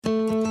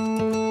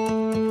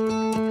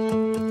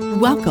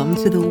Welcome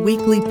to the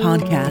weekly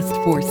podcast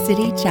for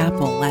City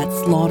Chapel at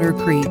Slaughter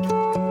Creek,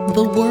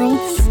 the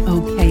world's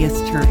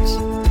okayest church,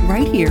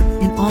 right here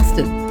in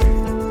Austin.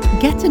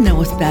 Get to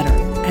know us better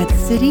at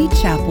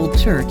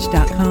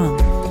citychapelchurch.com.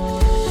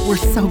 We're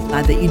so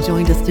glad that you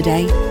joined us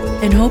today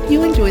and hope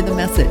you enjoy the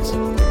message.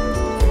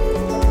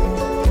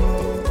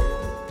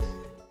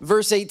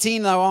 Verse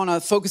 18, I want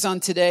to focus on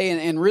today,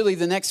 and really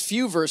the next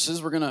few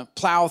verses we're going to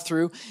plow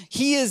through.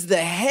 He is the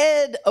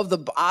head of the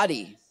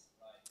body,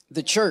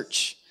 the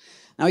church.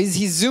 Now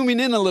he's zooming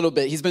in a little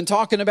bit. He's been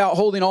talking about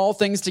holding all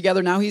things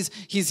together. Now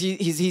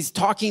he's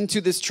talking to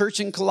this church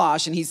in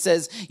Colossae, and he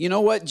says, you know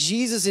what?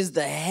 Jesus is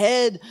the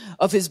head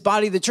of his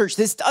body, the church.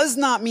 This does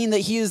not mean that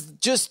he is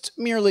just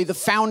merely the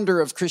founder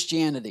of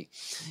Christianity.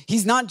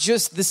 He's not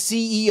just the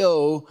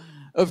CEO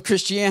of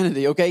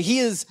Christianity, okay? He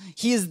is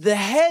the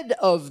head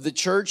of the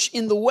church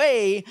in the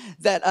way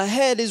that a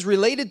head is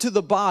related to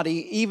the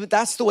body. Even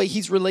that's the way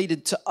he's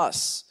related to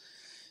us.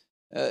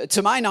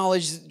 To my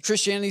knowledge,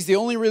 Christianity is the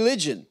only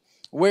religion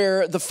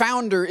where the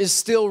founder is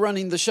still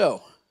running the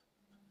show,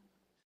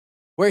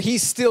 where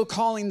he's still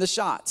calling the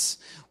shots,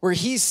 where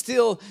he's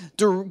still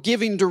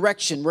giving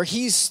direction, where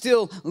he's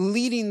still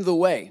leading the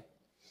way.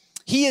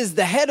 He is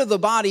the head of the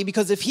body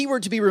because if he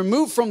were to be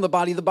removed from the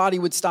body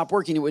would stop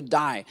working, it would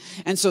die.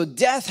 And so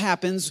death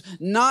happens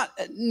not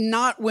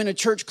when a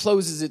church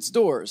closes its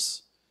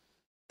doors.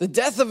 The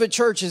death of a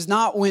church is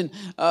not when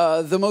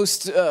the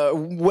most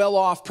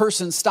well-off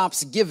person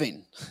stops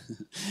giving.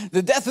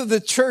 The death of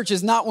the church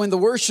is not when the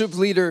worship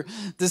leader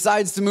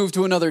decides to move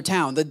to another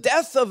town. The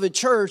death of a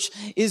church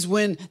is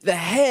when the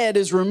head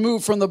is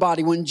removed from the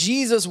body, when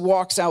Jesus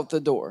walks out the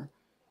door.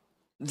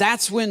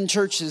 That's when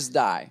churches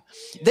die.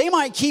 They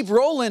might keep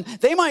rolling.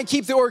 They might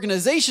keep the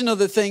organization of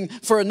the thing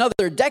for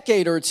another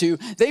decade or two.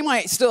 They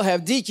might still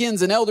have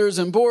deacons and elders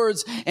and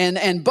boards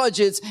and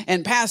budgets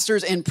and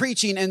pastors and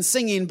preaching and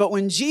singing. But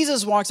when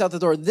Jesus walks out the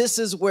door, this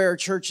is where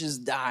churches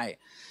die.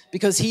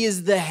 Because he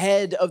is the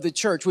head of the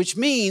church, which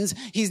means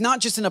he's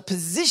not just in a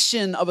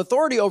position of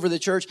authority over the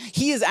church.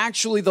 He is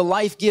actually the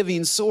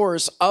life-giving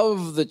source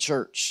of the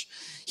church.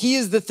 He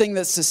is the thing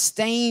that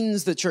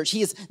sustains the church.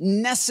 He is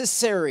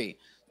necessary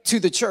to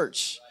the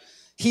church.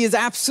 He is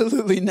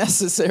absolutely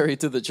necessary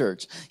to the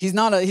church. He's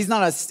not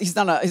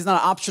an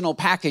optional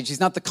package. He's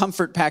not the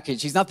comfort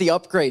package. He's not the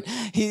upgrade.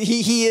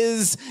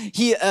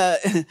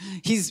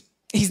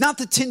 He's not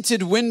the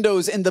tinted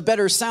windows and the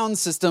better sound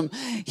system.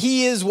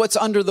 He is what's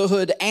under the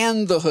hood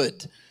and the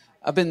hood.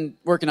 I've been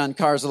working on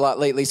cars a lot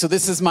lately, so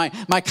this is my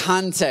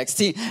context.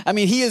 He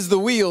is the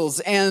wheels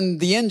and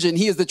the engine.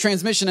 He is the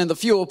transmission and the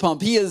fuel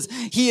pump. He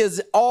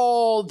is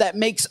all that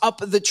makes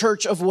up the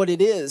church of what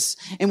it is.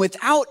 And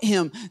without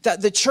him,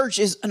 that the church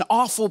is an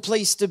awful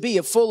place to be,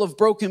 full of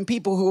broken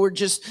people who are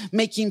just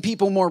making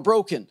people more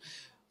broken.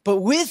 But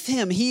with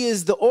him, he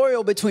is the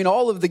oil between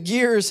all of the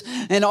gears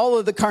and all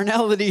of the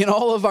carnality and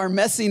all of our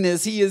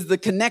messiness. He is the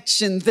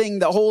connection thing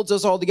that holds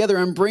us all together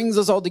and brings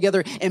us all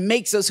together and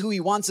makes us who he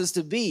wants us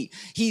to be.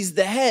 He's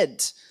the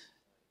head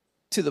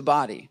to the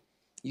body.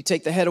 You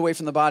take the head away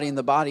from the body and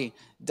the body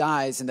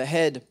dies and the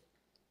head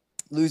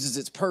loses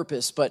its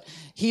purpose. But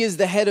he is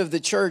the head of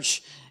the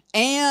church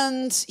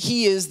and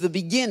he is the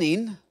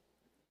beginning.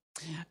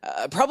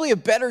 Probably a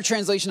better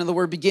translation of the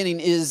word beginning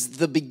is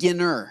the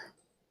beginner.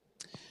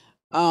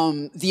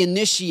 The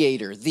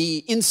initiator,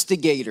 the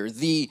instigator,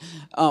 the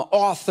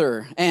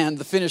author, and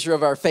the finisher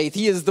of our faith.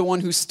 He is the one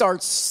who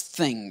starts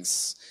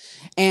things.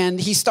 And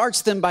he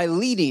starts them by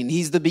leading.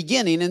 He's the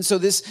beginning. And so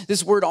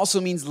this word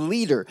also means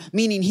leader,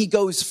 meaning he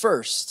goes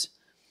first.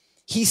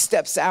 He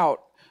steps out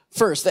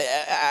first.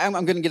 I'm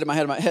going to get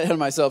ahead of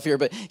myself here,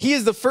 but he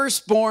is the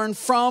firstborn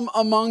from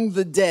among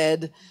the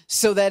dead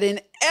so that in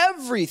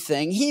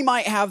everything he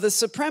might have the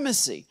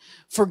supremacy.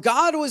 For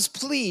God was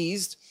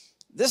pleased.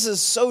 This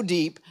is so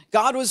deep.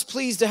 God was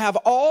pleased to have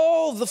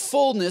all the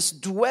fullness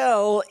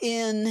dwell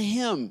in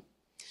him.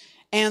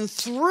 And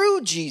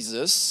through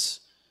Jesus,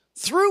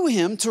 through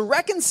him, to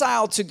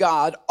reconcile to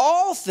God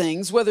all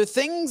things, whether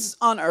things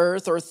on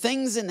earth or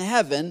things in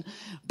heaven,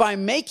 by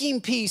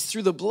making peace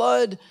through the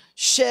blood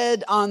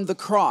shed on the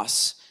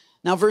cross.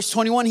 Now, verse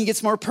 21, he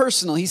gets more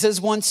personal. He says,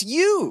 once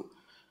you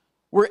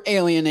were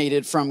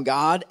alienated from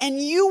God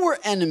and you were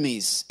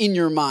enemies in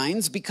your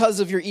minds because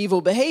of your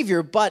evil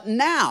behavior, but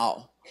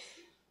now...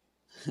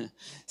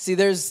 See,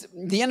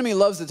 the enemy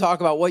loves to talk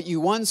about what you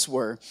once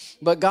were,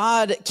 but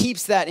God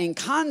keeps that in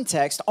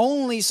context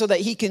only so that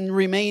he can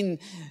remain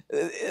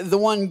the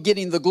one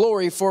getting the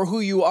glory for who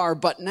you are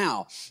but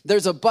now.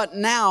 There's a but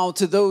now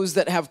to those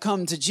that have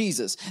come to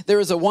Jesus. There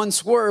is a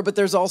once were, but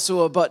there's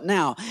also a but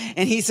now.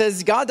 And he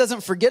says God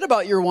doesn't forget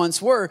about your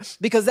once were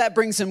because that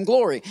brings him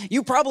glory.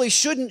 You probably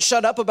shouldn't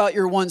shut up about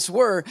your once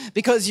were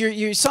because we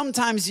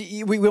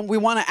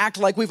want to act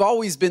like we've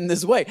always been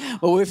this way.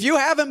 Well, if you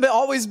haven't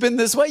always been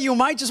this way, you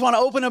might just want to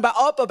open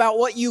up about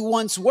what you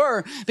once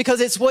were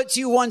because it's what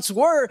you once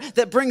were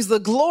that brings the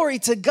glory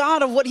to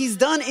God of what he's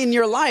done in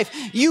your life.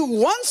 You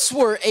once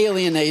were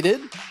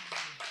alienated.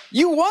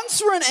 You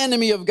once were an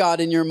enemy of God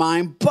in your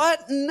mind,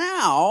 but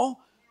now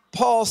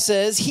Paul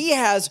says he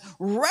has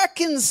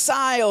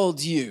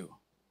reconciled you.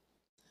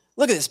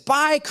 Look at this,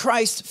 by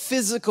Christ's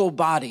physical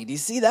body. Do you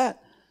see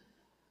that?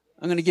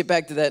 I'm going to get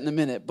back to that in a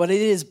minute. But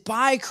it is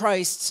by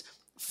Christ's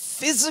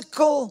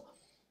physical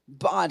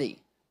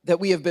body that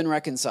we have been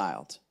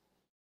reconciled.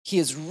 He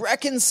has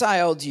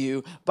reconciled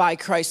you by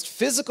Christ's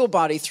physical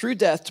body through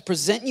death to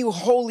present you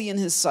holy in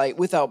his sight,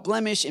 without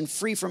blemish and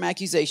free from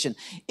accusation.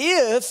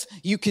 If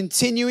you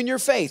continue in your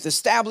faith,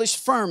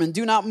 established firm, and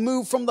do not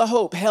move from the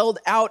hope held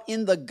out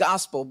in the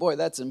gospel. Boy,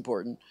 that's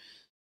important.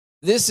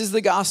 This is the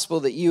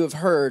gospel that you have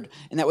heard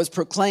and that was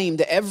proclaimed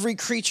to every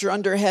creature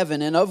under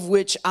heaven, and of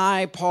which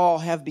I, Paul,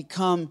 have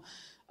become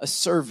a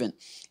servant.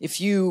 If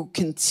you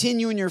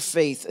continue in your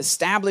faith,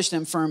 established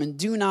and firm, and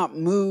do not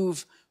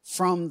move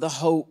from the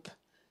hope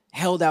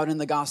held out in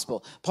the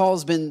gospel.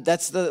 Paul's been,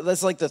 that's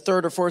like the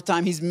third or fourth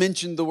time he's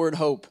mentioned the word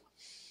hope.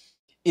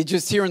 It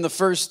just here in the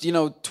first,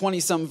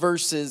 20-some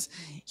verses,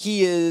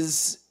 he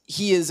is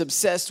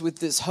obsessed with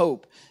this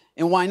hope.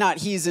 And why not?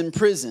 He's in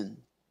prison.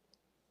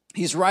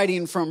 He's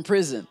writing from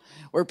prison,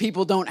 where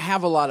people don't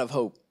have a lot of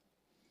hope,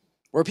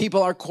 where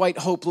people are quite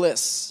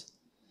hopeless.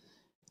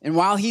 And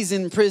while he's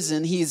in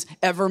prison, he's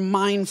ever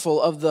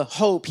mindful of the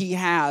hope he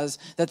has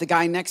that the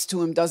guy next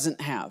to him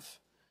doesn't have.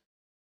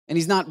 And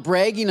he's not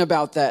bragging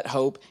about that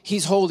hope.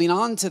 He's holding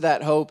on to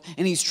that hope,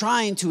 and he's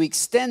trying to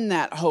extend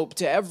that hope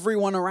to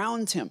everyone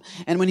around him.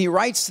 And when he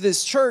writes to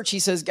this church, he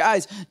says,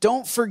 guys,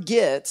 don't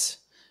forget,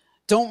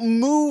 don't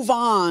move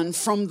on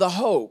from the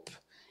hope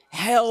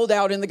held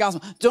out in the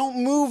gospel.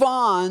 Don't move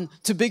on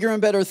to bigger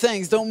and better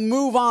things. Don't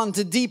move on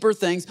to deeper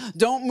things.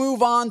 Don't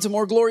move on to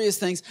more glorious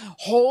things.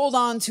 Hold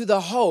on to the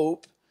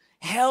hope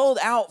held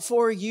out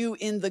for you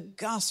in the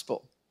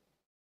gospel.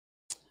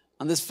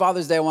 On this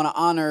Father's Day, I want to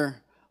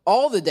honor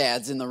all the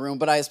dads in the room,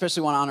 but I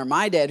especially want to honor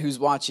my dad who's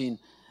watching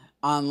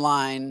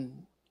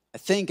online, I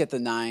think at the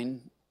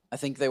 9. I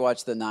think they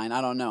watch the 9.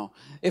 I don't know.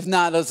 If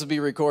not, this will be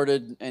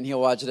recorded and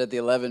he'll watch it at the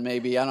 11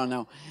 maybe. I don't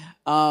know.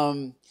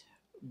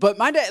 But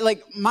my dad,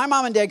 my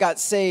mom and dad got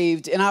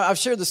saved, and I've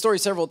shared the story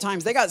several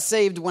times. They got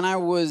saved when I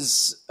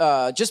was,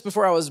 just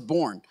before I was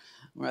born.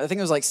 I think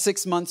it was like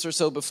 6 months or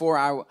so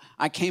before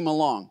I came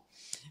along.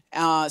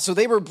 So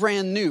they were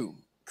brand new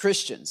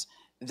Christians.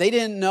 They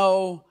didn't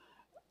know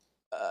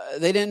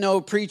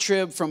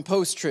pre-trib from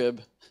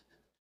post-trib.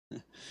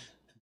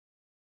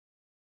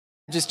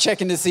 Just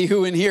checking to see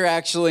who in here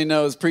actually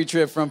knows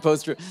pre-trib from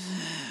post-trib.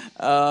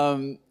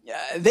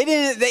 They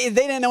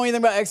didn't know anything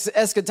about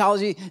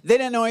eschatology. They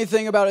didn't know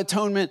anything about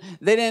atonement.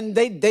 They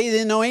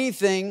didn't know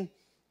anything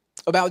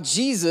about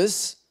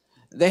Jesus.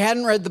 They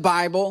hadn't read the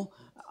Bible,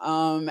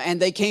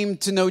 and they came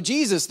to know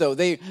Jesus though.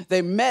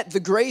 They met the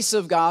grace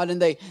of God, and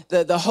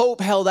the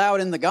hope held out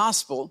in the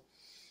gospel,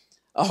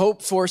 a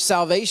hope for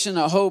salvation,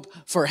 a hope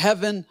for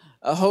heaven,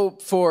 a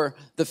hope for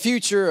the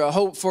future, a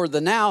hope for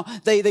the now.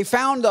 They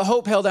found a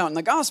hope held out in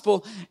the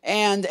gospel,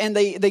 and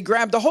they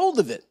grabbed a hold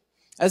of it.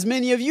 As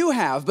many of you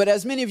have, but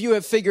as many of you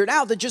have figured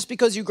out that just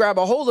because you grab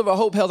a hold of a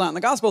hope held out in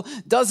the gospel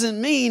doesn't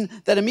mean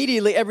that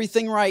immediately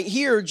everything right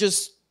here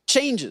just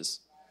changes.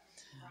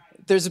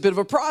 There's a bit of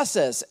a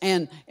process,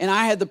 and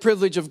I had the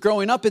privilege of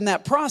growing up in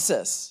that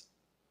process.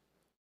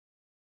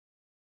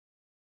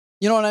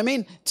 You know what I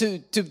mean?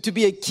 To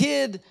be a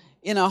kid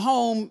in a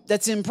home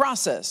that's in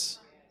process.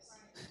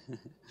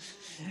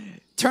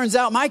 Turns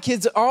out my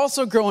kids are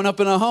also growing up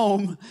in a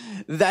home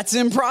that's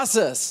in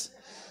process.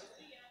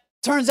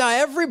 Turns out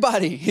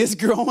everybody is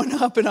growing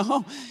up in a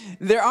home.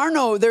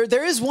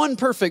 There is one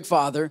perfect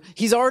father.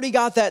 He's already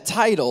got that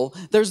title.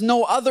 There's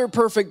no other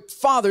perfect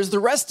fathers. The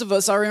rest of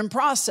us are in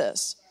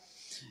process.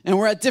 And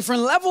we're at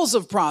different levels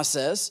of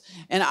process.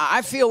 And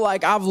I feel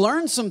like I've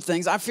learned some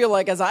things. I feel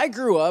like as I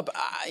grew up,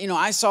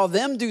 I saw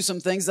them do some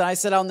things that I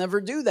said, I'll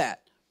never do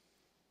that.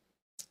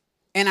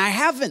 And I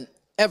haven't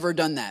ever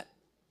done that.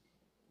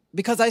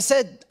 Because I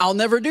said, I'll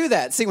never do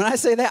that. See, when I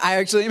say that, I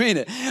actually mean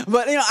it.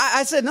 But,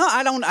 I said, no,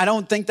 I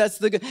don't think that's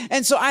the good.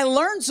 And so I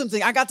learned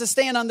something. I got to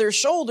stand on their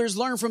shoulders,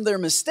 learn from their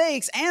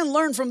mistakes, and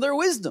learn from their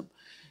wisdom.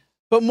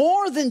 But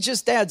more than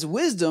just Dad's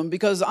wisdom,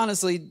 because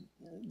honestly,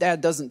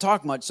 Dad doesn't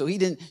talk much, so he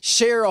didn't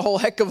share a whole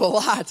heck of a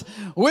lot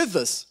with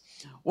us.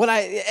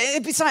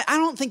 Besides, I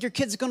don't think your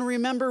kid's going to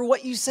remember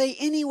what you say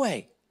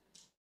anyway.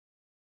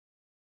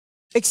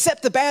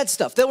 Except the bad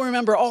stuff. They'll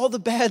remember all the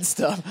bad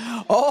stuff.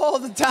 All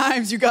the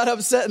times you got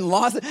upset and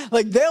lost it.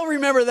 They'll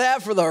remember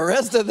that for the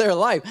rest of their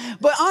life.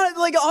 But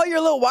all your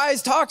little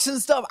wise talks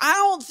and stuff, I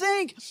don't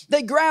think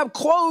they grab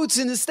quotes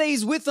and it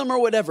stays with them or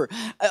whatever.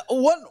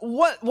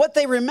 What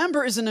they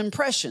remember is an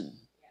impression.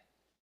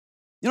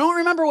 You don't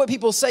remember what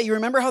people say. You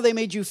remember how they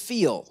made you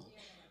feel.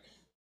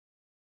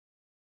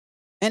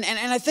 And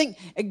I think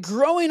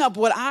growing up,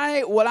 what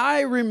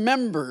I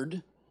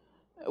remembered,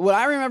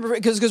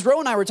 because Ro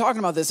and I were talking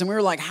about this, and we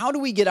were like, how do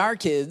we get our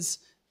kids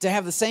to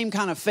have the same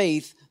kind of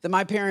faith that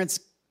my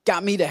parents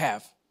got me to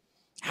have?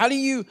 How do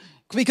you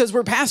because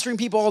we're pastoring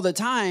people all the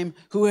time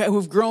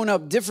who've grown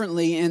up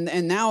differently,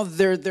 and now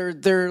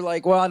they're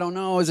like, well, I don't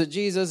know, is it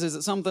Jesus, is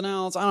it something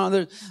else? I don't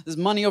know. This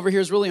money over here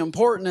is really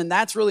important, and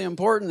that's really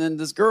important, and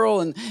this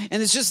girl, and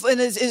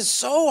it's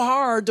so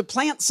hard to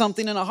plant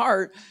something in a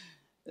heart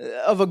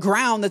of a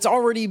ground that's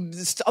already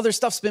other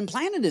stuff's been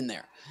planted in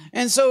there,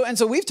 and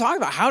so we've talked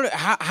about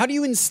how do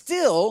you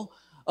instill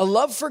a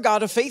love for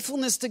God, a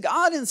faithfulness to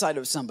God inside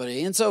of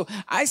somebody. And so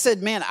I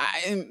said, man,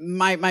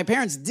 my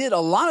parents did a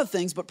lot of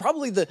things, but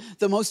probably the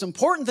most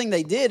important thing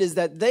they did is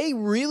that they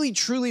really,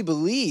 truly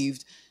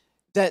believed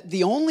that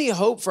the only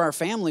hope for our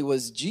family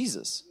was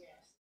Jesus.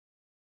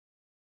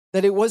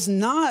 That it was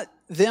not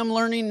them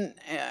learning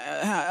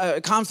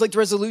conflict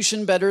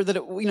resolution better, that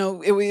it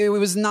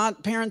was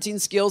not parenting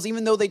skills,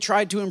 even though they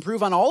tried to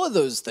improve on all of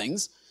those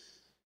things.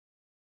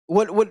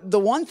 What the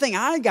one thing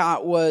I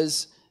got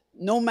was,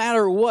 no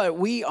matter what,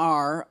 we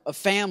are a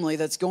family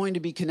that's going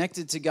to be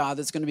connected to God,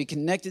 that's going to be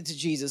connected to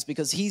Jesus,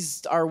 because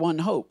he's our one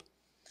hope.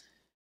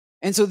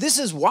 And so this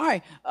is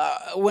why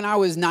when I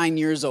was 9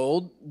 years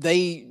old,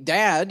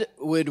 Dad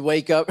would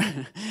wake up.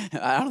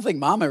 I don't think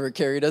Mom ever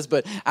carried us,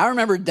 but I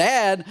remember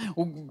Dad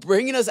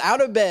bringing us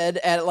out of bed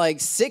at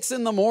like 6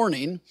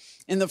 a.m.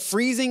 in the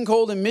freezing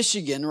cold in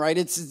Michigan, right?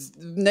 It's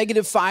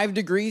negative 5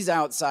 degrees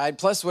outside,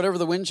 plus whatever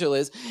the wind chill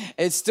is.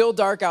 It's still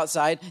dark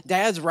outside.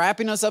 Dad's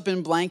wrapping us up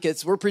in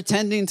blankets. We're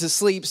pretending to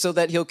sleep so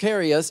that he'll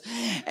carry us.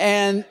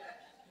 And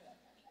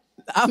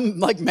I'm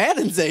like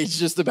Madden's age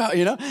just about,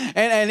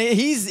 and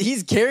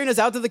he's carrying us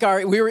out to the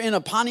car. We were in a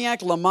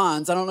Pontiac Le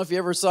Mans. I don't know if you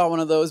ever saw one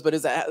of those, but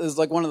it was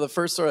like one of the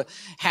first sort of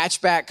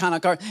hatchback kind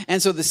of cars.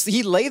 And so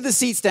he laid the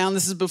seats down.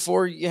 This is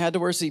before you had to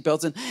wear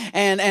seatbelts.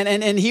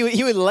 And he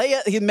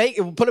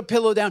would put a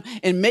pillow down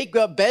and make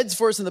up beds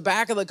for us in the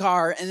back of the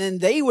car. And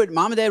then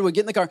Mom and Dad would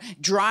get in the car,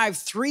 drive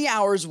 3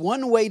 hours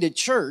one way to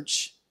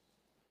church.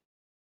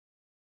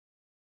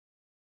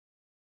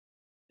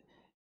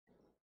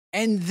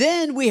 And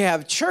then we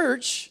have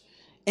church,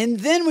 and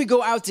then we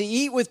go out to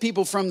eat with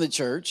people from the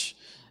church,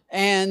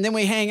 and then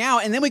we hang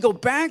out, and then we go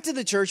back to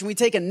the church, and we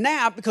take a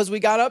nap because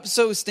we got up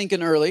so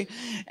stinking early,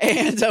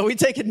 and we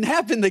take a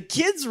nap in the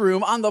kids'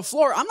 room on the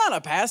floor. I'm not a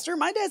pastor.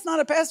 My dad's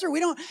not a pastor.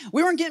 We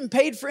weren't getting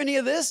paid for any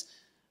of this.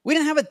 We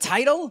didn't have a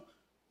title.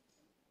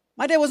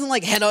 My dad wasn't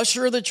like head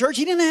usher of the church.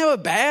 He didn't have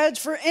a badge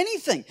for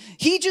anything.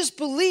 He just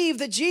believed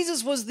that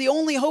Jesus was the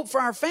only hope for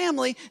our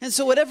family. And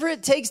so whatever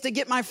it takes to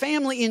get my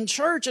family in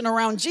church and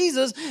around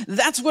Jesus,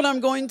 that's what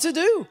I'm going to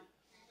do.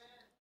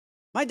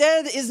 My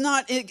dad is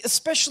not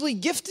especially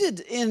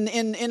gifted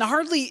in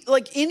hardly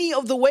like any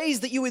of the ways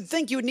that you would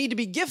think you would need to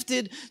be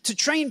gifted to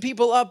train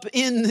people up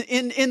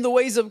in the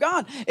ways of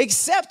God,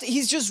 except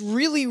he's just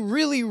really,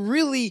 really,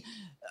 really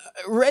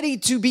ready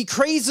to be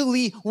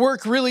crazily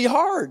work really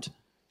hard.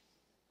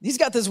 He's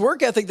got this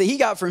work ethic that he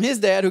got from his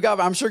dad,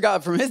 I'm sure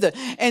got from his dad.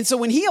 And so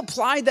when he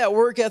applied that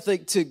work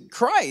ethic to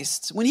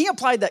Christ, when he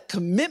applied that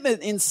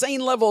commitment, insane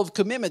level of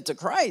commitment to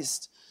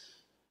Christ,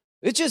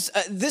 it just,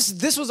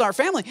 this was our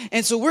family.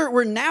 And so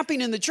we're napping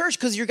in the church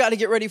because you got to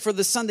get ready for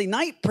the Sunday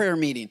night prayer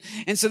meeting.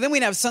 And so then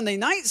we'd have Sunday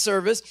night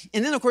service.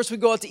 And then, of course, we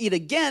go out to eat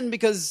again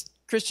because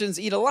Christians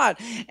eat a lot.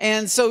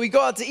 And so we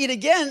go out to eat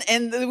again,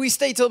 and we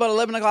stay till about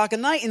 11 o'clock at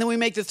night. And then we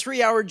make the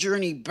 3-hour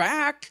journey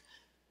back.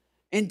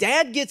 And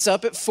Dad gets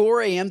up at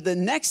 4 a.m. the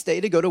next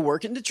day to go to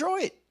work in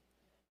Detroit.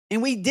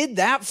 And we did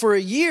that for a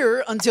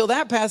year until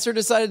that pastor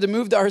decided to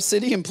move to our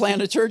city and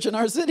plant a church in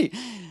our city.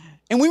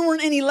 And we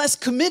weren't any less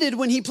committed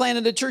when he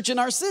planted a church in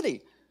our city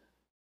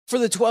for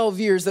the 12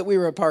 years that we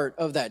were a part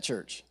of that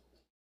church.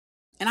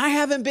 And I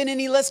haven't been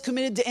any less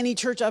committed to any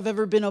church I've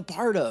ever been a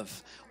part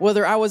of,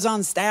 whether I was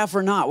on staff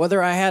or not,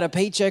 whether I had a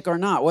paycheck or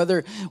not,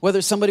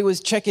 whether somebody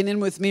was checking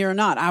in with me or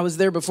not. I was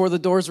there before the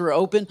doors were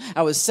open.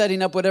 I was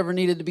setting up whatever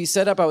needed to be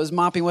set up. I was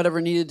mopping whatever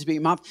needed to be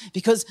mopped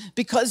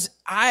because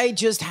I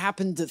just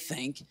happened to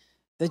think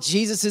that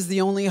Jesus is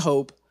the only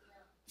hope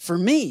for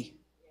me.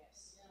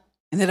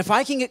 And that if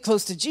I can get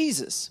close to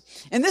Jesus,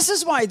 and this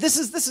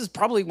is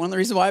probably one of the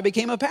reasons why I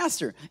became a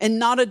pastor and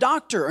not a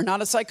doctor or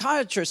not a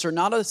psychiatrist or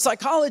not a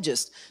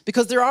psychologist,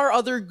 because there are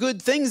other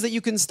good things that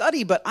you can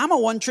study, but I'm a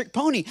one-trick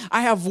pony.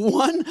 I have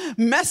one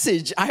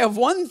message. I have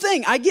one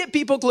thing. I get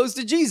people close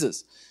to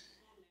Jesus.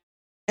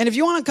 And if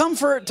you want to come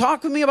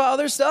talk with me about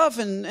other stuff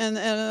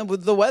and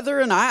with the weather,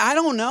 and I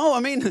don't know,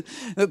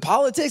 the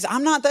politics,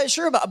 I'm not that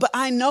sure about, but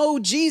I know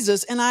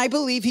Jesus, and I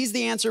believe he's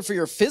the answer for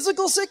your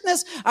physical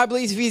sickness. I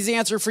believe he's the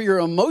answer for your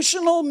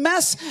emotional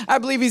mess. I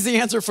believe he's the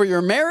answer for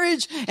your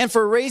marriage and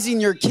for raising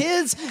your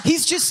kids.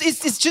 It's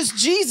just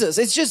Jesus.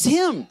 It's just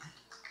him.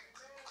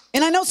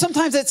 And I know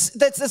sometimes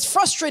that's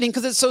frustrating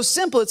because it's so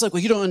simple. It's like,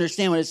 well, you don't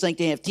understand what it's like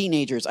to have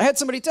teenagers. I had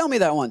somebody tell me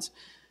that once.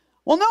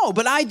 Well, no,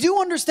 but I do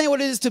understand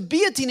what it is to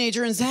be a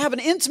teenager and to have an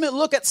intimate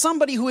look at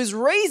somebody who is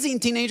raising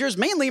teenagers,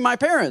 mainly my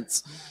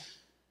parents.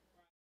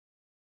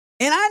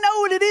 And I know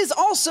what it is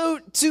also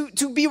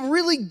to be a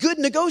really good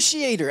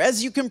negotiator.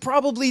 As you can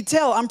probably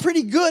tell, I'm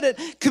pretty good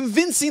at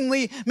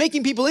convincingly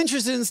making people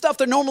interested in stuff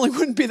they normally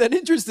wouldn't be that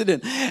interested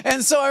in.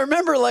 And so I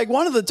remember like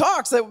one of the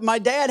talks that my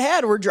dad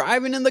had, we're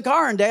driving in the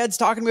car and dad's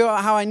talking to me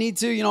about how I need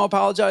to,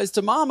 apologize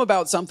to mom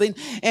about something.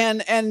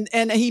 And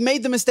he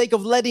made the mistake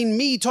of letting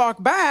me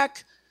talk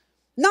back.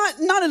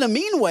 Not in a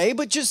mean way,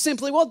 but just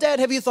simply, well, Dad,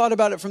 have you thought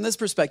about it from this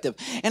perspective?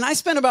 And I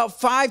spent about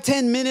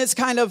 5-10 minutes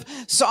kind of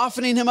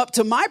softening him up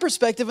to my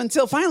perspective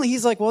until finally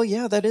he's like, well,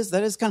 yeah, that is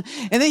kind of,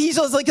 and then he's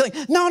just like,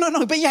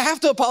 no, but you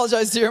have to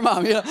apologize to your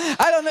mom.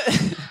 I don't know.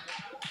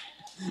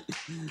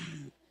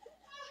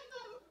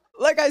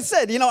 Like I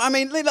said,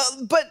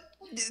 but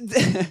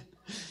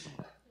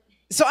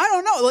so I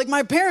don't know, like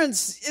my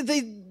parents,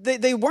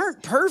 they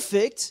weren't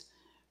perfect,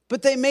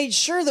 but they made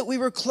sure that we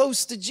were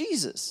close to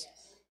Jesus.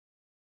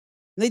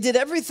 They did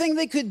everything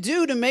they could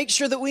do to make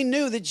sure that we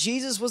knew that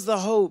Jesus was the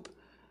hope.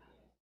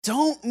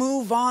 Don't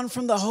move on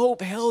from the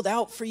hope held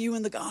out for you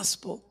in the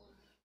gospel.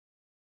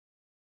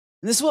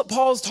 And this is what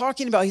Paul's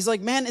talking about. He's like,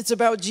 man, it's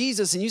about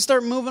Jesus. And you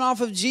start moving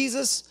off of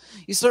Jesus.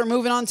 You start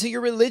moving on to your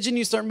religion.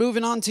 You start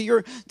moving on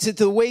to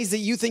the ways that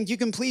you think you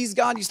can please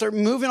God. You start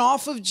moving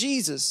off of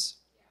Jesus.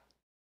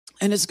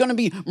 And it's going to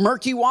be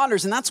murky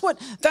waters. And that's what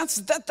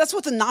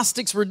the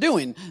Gnostics were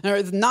doing.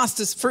 Or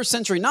the first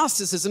century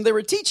Gnosticism, they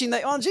were teaching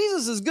that,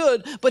 Jesus is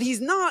good, but he's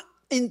not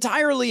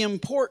entirely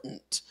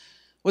important.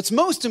 What's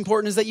most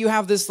important is that you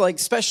have this like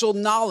special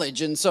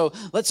knowledge. And so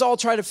let's all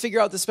try to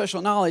figure out the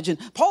special knowledge. And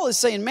Paul is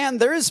saying, man,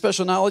 there is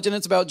special knowledge and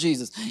it's about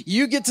Jesus.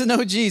 You get to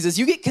know Jesus.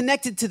 You get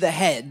connected to the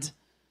head.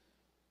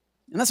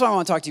 And that's what I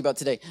want to talk to you about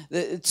today.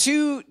 The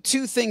two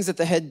things that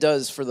the head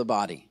does for the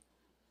body.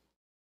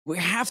 We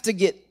have to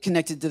get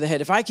connected to the head.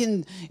 If I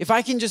can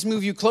just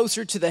move you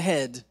closer to the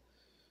head,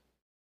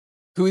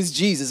 who is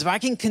Jesus, if I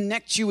can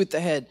connect you with the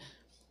head,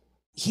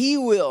 he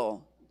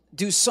will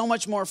do so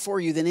much more for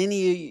you than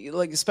any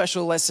like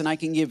special lesson I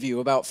can give you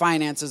about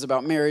finances,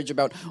 about marriage,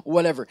 about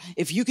whatever.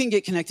 If you can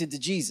get connected to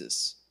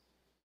Jesus.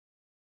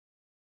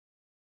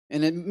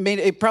 And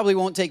it probably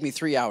won't take me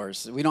 3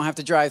 hours. We don't have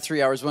to drive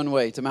 3 hours one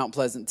way to Mount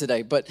Pleasant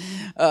today. But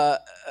I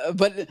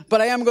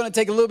am going to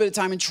take a little bit of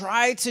time and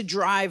try to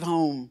drive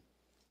home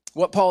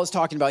what Paul is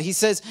talking about. He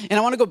says, and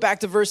I want to go back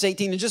to verse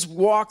 18 and just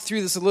walk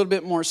through this a little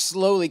bit more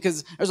slowly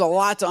because there's a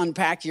lot to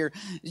unpack here.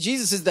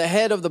 Jesus is the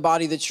head of the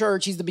body, the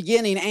church. He's the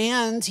beginning,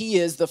 and he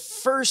is the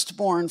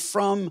firstborn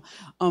from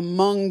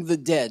among the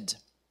dead.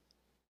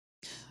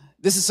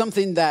 This is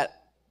something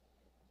that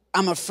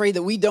I'm afraid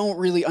that we don't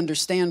really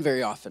understand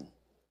very often,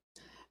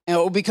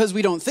 because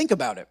we don't think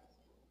about it.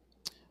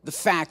 The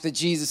fact that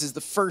Jesus is the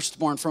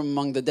firstborn from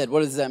among the dead. What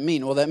does that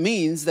mean? Well, that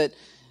means that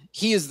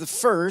he is the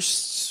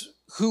first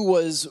who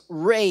was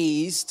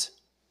raised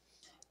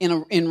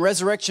in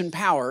resurrection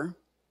power.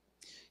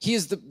 He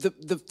is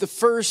the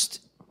first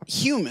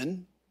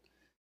human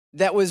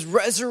that was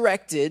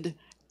resurrected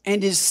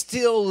and is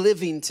still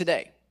living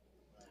today.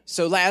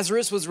 So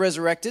Lazarus was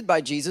resurrected by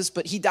Jesus,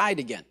 but he died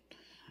again.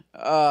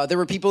 There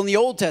were people in the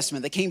Old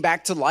Testament that came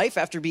back to life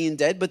after being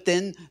dead, but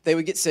then they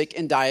would get sick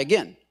and die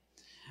again.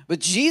 But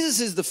Jesus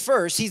is the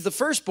first. He's the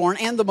firstborn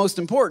and the most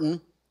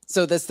important.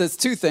 So that's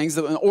two things,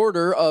 in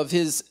order of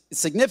his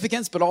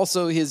significance, but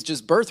also his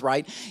just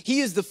birthright.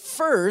 He is the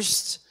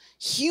first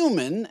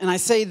human, and I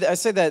say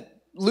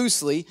that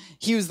loosely.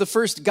 He was the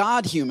first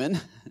God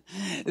human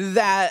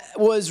that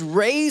was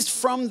raised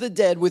from the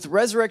dead with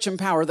resurrection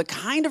power, the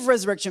kind of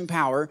resurrection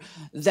power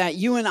that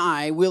you and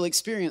I will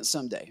experience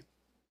someday.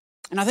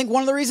 And I think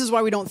one of the reasons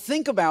why we don't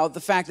think about the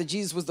fact that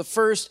Jesus was the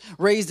first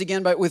raised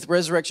again with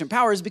resurrection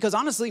power is because,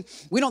 honestly,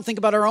 we don't think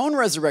about our own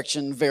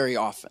resurrection very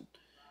often.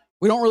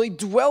 We don't really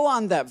dwell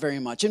on that very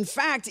much. In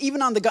fact,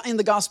 even in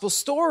the gospel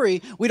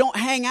story, we don't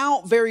hang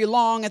out very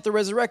long at the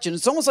resurrection.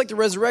 It's almost like the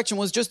resurrection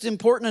was just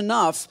important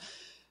enough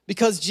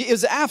because it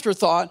was an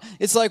afterthought.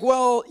 It's like,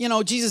 well,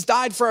 Jesus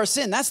died for our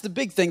sin. That's the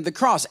big thing, the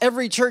cross.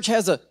 Every church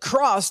has a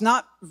cross.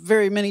 Not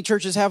very many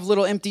churches have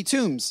little empty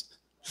tombs.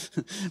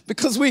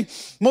 Because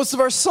most of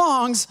our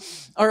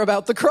songs are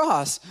about the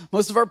cross.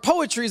 Most of our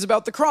poetry is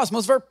about the cross.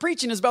 Most of our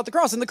preaching is about the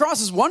cross. And the cross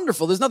is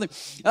wonderful. There's nothing,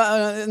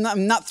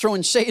 I'm not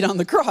throwing shade on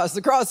the cross.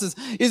 The cross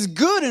is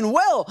good and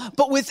well.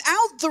 But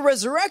without the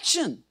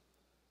resurrection,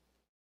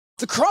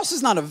 the cross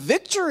is not a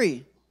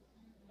victory.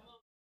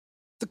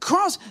 The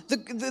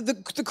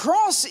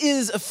cross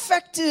is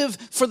effective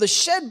for the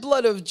shed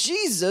blood of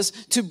Jesus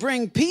to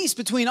bring peace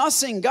between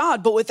us and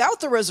God. But without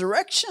the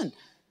resurrection,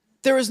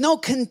 there is no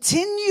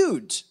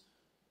continued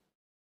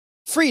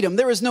freedom.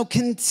 There is no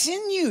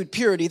continued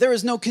purity. There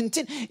is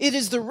it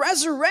is the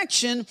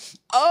resurrection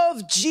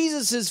of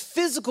Jesus'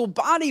 physical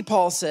body,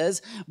 Paul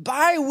says,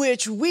 by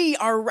which we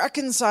are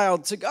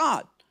reconciled to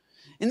God.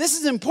 And this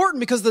is important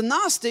because the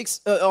Gnostics,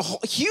 a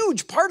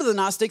huge part of the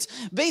Gnostics,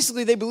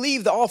 basically they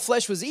believed that all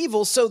flesh was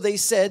evil, so they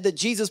said that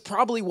Jesus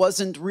probably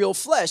wasn't real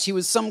flesh. He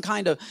was some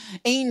kind of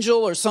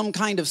angel or some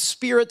kind of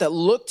spirit that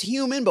looked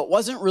human but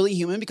wasn't really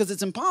human, because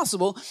it's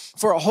impossible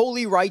for a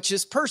holy,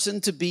 righteous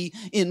person to be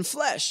in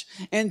flesh.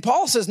 And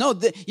Paul says, no,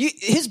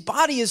 his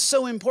body is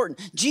so important.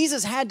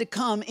 Jesus had to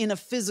come in a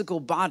physical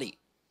body.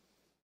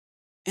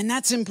 And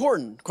that's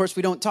important. Of course,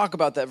 we don't talk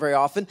about that very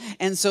often.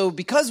 And so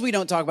because we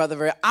don't talk about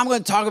that I'm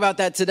going to talk about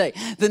that today.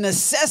 The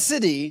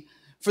necessity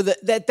for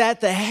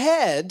that the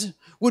head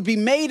would be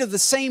made of the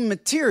same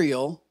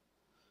material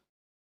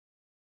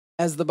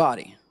as the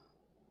body.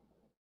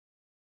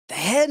 The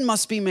head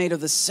must be made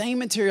of the same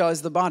material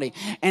as the body.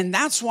 And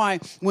that's why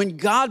when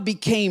God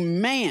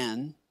became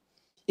man,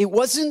 it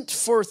wasn't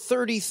for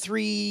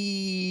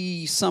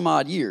 33 some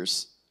odd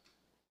years.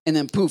 And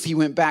then poof, he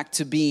went back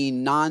to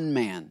being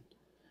non-man.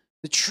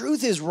 The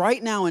truth is,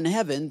 right now in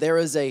heaven, there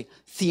is a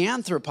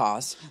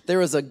theanthropos,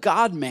 there is a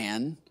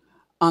God-man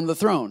on the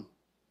throne.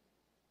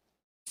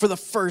 For the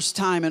first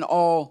time in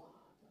all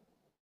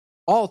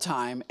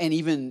time and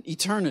even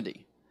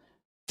eternity.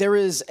 There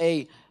is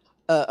a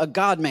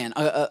God-man,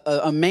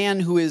 a man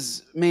who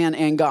is man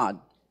and God.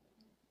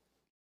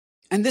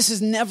 And this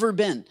has never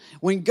been.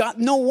 When God,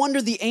 no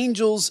wonder the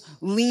angels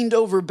leaned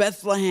over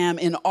Bethlehem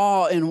in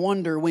awe and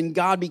wonder when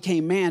God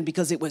became man,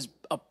 because it was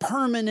a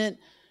permanent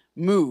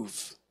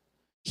move.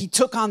 He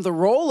took on the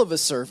role of a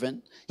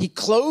servant. He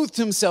clothed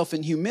himself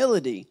in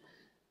humility.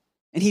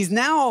 And he's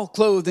now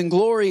clothed in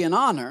glory and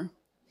honor.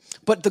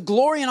 But the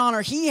glory and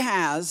honor he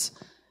has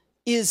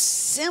is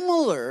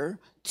similar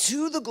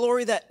to the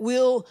glory that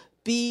will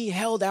be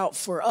held out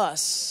for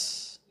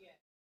us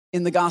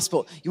in the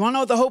gospel. You want to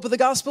know what the hope of the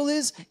gospel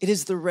is? It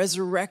is the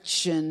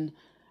resurrection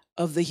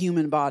of the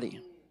human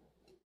body.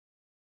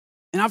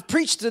 And I've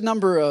preached a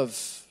number of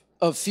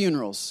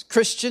funerals,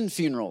 Christian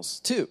funerals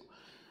too.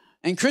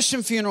 And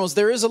Christian funerals,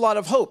 there is a lot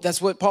of hope.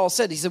 That's what Paul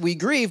said. He said, we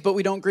grieve, but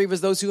we don't grieve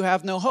as those who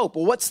have no hope.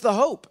 Well, what's the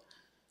hope?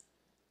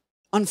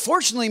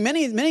 Unfortunately,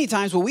 many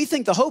times what we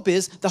think the hope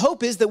is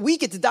that we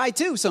get to die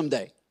too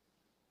someday.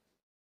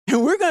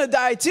 And we're going to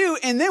die too,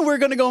 and then we're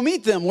going to go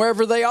meet them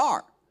wherever they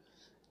are.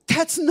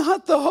 That's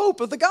not the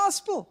hope of the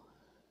gospel.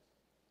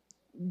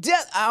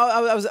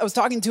 I was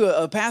talking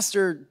to a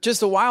pastor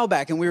just a while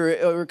back, and we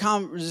were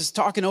just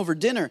talking over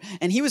dinner,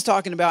 and he was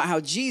talking about how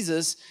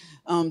Jesus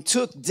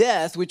took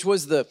death, which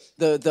was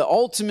the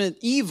ultimate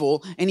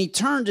evil, and he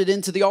turned it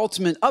into the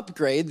ultimate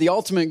upgrade, the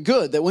ultimate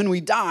good, that when we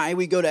die,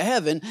 we go to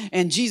heaven.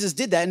 And Jesus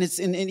did that, and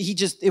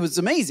it was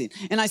amazing.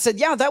 And I said,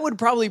 yeah, that would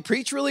probably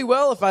preach really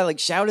well if I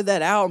shouted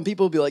that out, and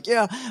people would be like,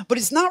 yeah, but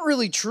it's not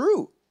really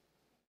true.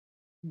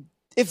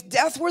 If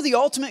death were the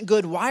ultimate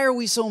good, why are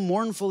we so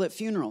mournful at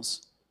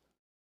funerals?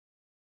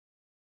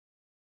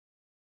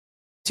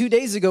 2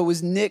 days ago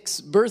was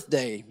Nick's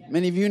birthday.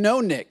 Many of you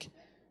know Nick.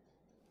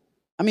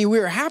 I mean,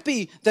 we're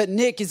happy that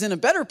Nick is in a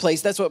better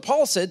place. That's what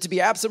Paul said. To be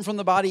absent from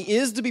the body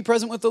is to be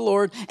present with the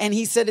Lord. And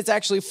he said it's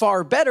actually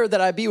far better that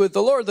I be with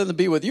the Lord than to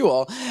be with you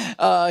all.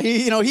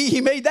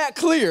 He made that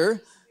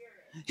clear.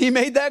 He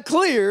made that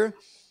clear.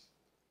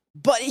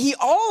 But he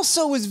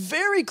also was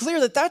very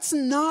clear that that's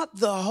not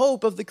the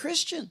hope of the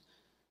Christian,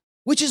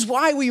 which is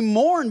why we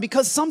mourn,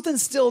 because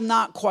something's still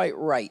not quite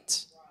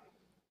right.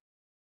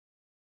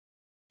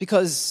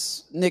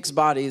 Because Nick's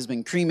body has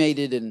been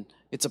cremated and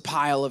it's a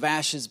pile of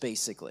ashes,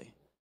 basically.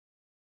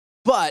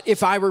 But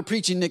if I were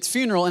preaching Nick's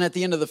funeral, and at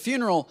the end of the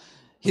funeral,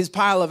 his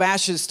pile of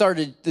ashes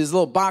his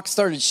little box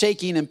started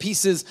shaking, and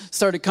pieces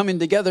started coming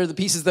together, the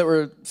pieces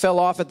that fell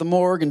off at the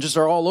morgue and just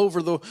are all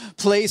over the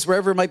place,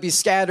 wherever it might be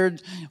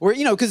scattered,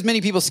 because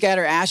many people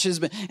scatter ashes,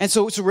 and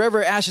so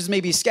wherever ashes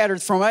may be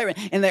scattered from,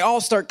 and they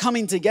all start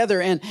coming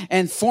together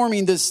and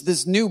forming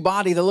this new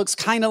body that looks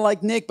kind of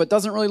like Nick, but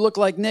doesn't really look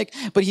like Nick,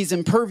 but he's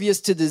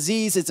impervious to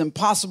disease. It's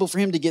impossible for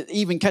him to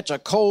even catch a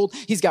cold.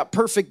 He's got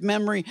perfect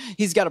memory.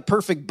 He's got a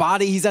perfect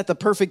body. He's at the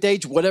perfect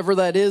age, whatever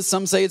that is.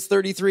 Some say it's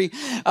 33.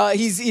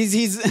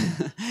 He's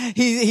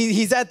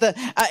at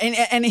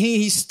and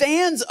he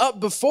stands up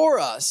before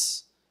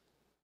us,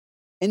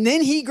 and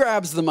then he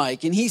grabs the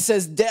mic and he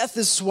says, death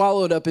is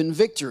swallowed up in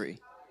victory.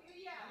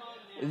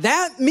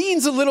 That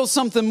means a little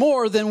something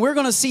more than we're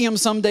going to see him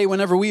someday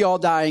whenever we all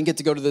die and get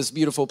to go to this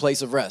beautiful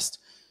place of rest.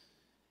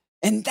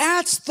 And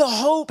that's the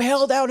hope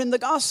held out in the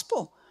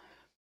gospel.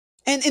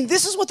 And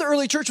this is what the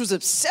early church was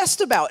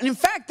obsessed about. And in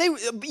fact,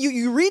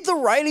 you read the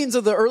writings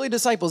of the early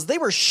disciples, they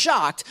were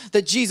shocked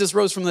that Jesus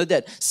rose from the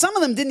dead. Some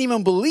of them didn't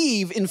even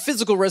believe in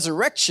physical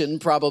resurrection,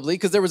 probably,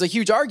 because there was a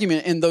huge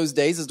argument in those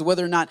days as to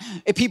whether or not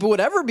people would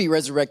ever be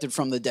resurrected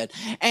from the dead.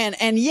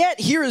 And yet,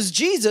 here is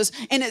Jesus,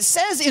 and it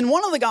says in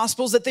one of the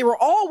Gospels that they were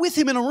all with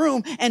him in a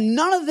room, and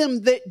none of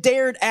them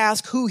dared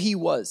ask who he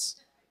was.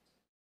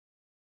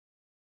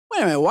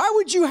 Wait a minute, why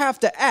would you have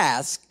to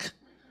ask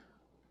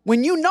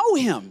when you know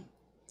him?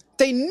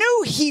 They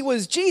knew he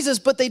was Jesus,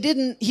 but he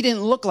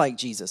didn't look like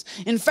Jesus.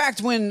 In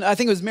fact, when I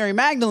think it was Mary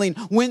Magdalene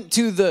went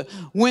to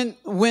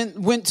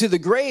the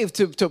grave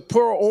to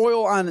pour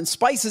oil on and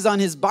spices on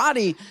his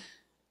body,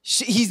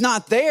 he's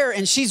not there,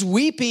 and she's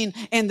weeping,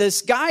 and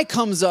this guy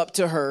comes up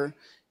to her.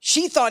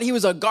 She thought he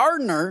was a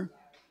gardener,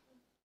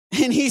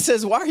 and he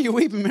says, why are you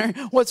weeping, Mary?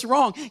 What's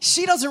wrong?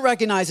 She doesn't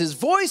recognize his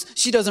voice.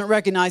 She doesn't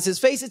recognize his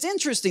face. It's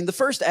interesting. The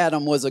first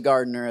Adam was a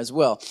gardener as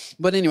well.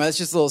 But anyway, that's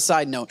just a little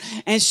side note.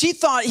 And she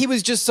thought he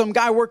was just some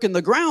guy working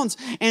the grounds,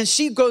 and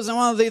she goes,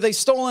 well, they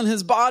stolen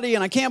his body,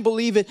 and I can't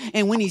believe it.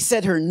 And when he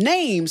said her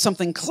name,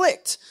 something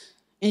clicked,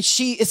 and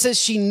it says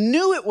she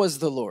knew it was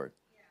the Lord.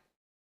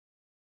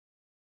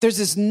 There's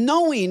this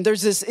knowing,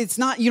 it's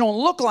not, you don't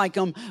look like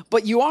him,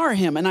 but you are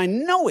him, and I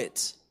know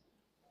it.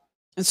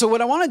 And so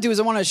what I want to do is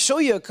I want to show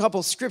you a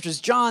couple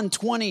scriptures. John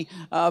 20,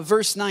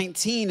 verse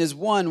 19 is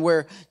one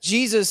where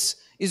Jesus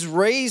is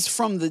raised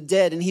from the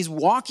dead, and he's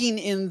walking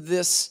in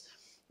this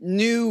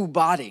new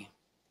body.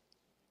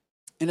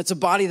 And it's a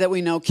body that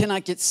we know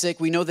cannot get sick.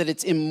 We know that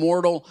it's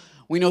immortal.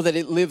 We know that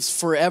it lives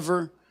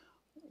forever.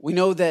 We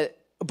know that,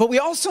 but we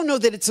also know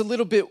that it's a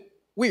little bit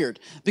weird,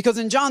 because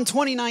in John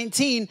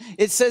 20:19,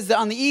 it says that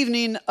on the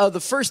evening of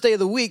the first day of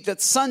the week,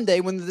 that's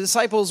Sunday, when the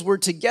disciples were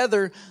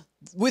together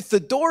with the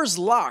doors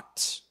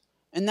locked,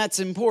 and that's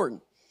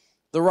important.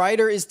 The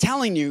writer is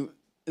telling you,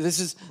 this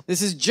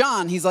is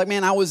John. He's like,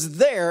 man, I was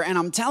there, and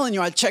I'm telling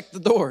you, I checked the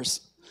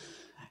doors.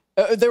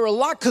 They were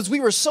locked because we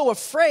were so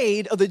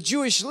afraid of the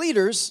Jewish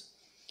leaders,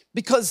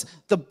 because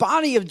the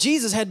body of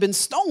Jesus had been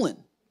stolen,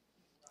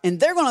 and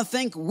they're going to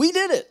think we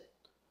did it.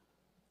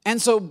 And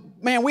so,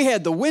 man, we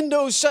had the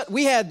windows shut.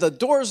 We had the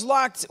doors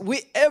locked.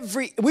 We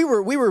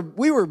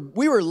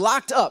were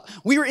locked up.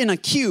 We were in a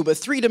cube, a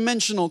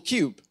 3-dimensional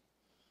cube.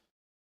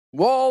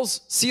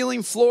 Walls,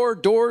 ceiling, floor,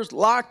 doors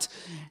locked.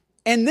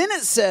 And then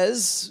it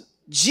says,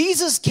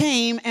 Jesus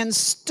came and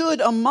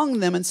stood among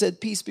them and said,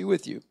 peace be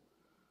with you.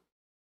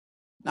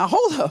 Now,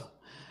 hold up.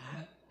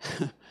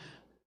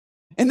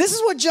 And this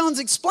is what John's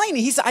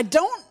explaining. He said, I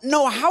don't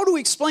know how to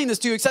explain this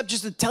to you except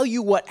just to tell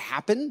you what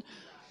happened.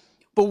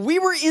 But we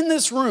were in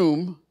this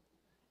room,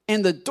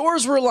 and the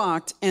doors were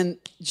locked, and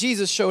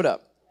Jesus showed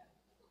up.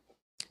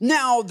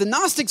 Now, the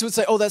Gnostics would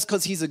say, oh, that's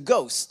because he's a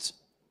ghost.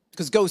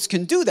 Because ghosts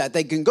can do that.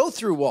 They can go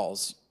through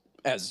walls,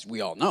 as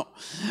we all know.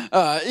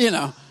 But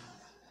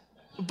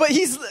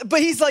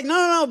he's like,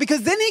 no,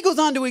 because then he goes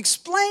on to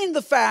explain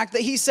the fact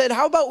that he said,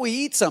 how about we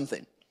eat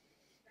something?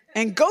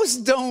 And ghosts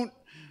don't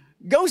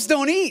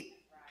eat.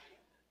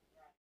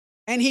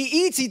 And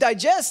he eats, he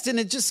digests, and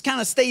it just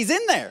kind of stays in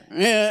there.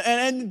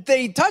 And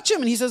they touch him,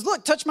 and he says,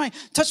 look, touch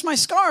my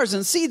scars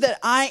and see that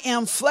I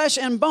am flesh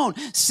and bone.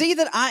 See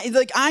that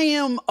I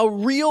am a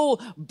real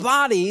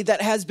body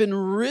that has been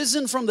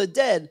risen from the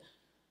dead.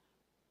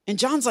 And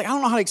John's like, I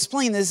don't know how to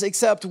explain this,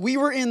 except we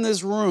were in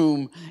this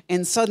room,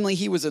 and suddenly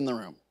he was in the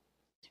room.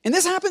 And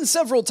this happens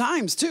several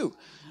times, too.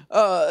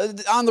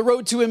 On the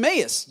road to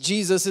Emmaus,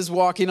 Jesus is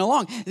walking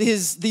along.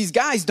 These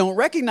guys don't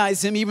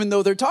recognize him, even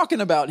though they're talking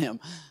about him.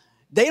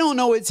 They don't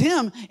know it's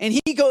him, and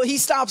he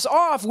stops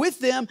off with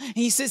them, and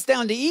he sits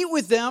down to eat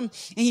with them,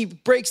 and he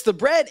breaks the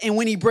bread, and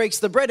when he breaks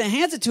the bread and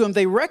hands it to them,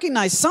 they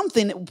recognize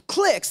something, it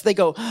clicks, they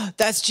go,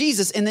 that's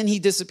Jesus, and then he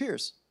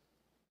disappears.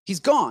 He's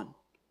gone.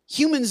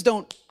 Humans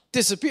don't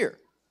disappear.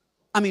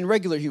 I mean,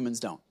 regular humans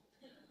don't.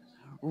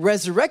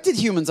 Resurrected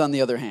humans, on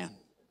the other hand.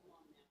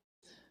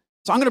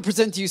 So I'm going to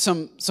present to you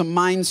some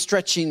mind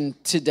stretching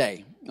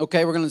today,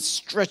 okay? We're going to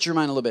stretch your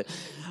mind a little bit.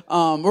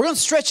 We're going to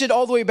stretch it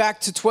all the way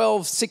back to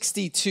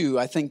 1262.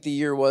 I think the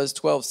year was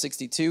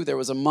 1262. There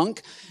was a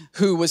monk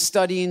who was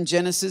studying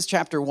Genesis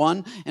chapter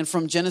 1. And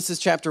from Genesis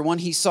chapter 1,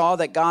 he saw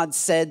that God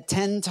said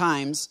 10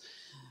 times,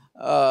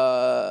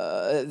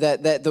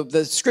 that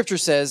the scripture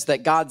says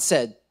that God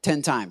said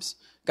 10 times.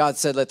 God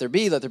said, let there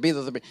be, let there be,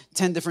 let there be,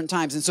 10 different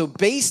times. And so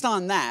based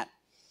on that,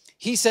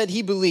 he said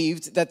he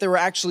believed that there were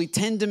actually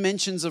 10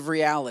 dimensions of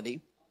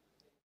reality,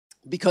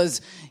 because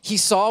he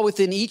saw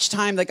within each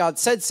time that God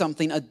said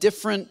something, a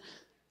different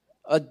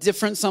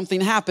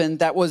something happened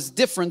that was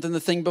different than the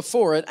thing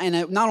before it. And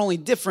it, not only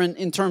different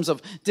in terms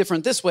of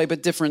different this way,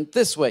 but different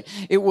this way.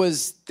 It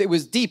was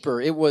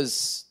deeper.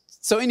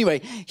 So anyway,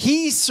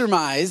 he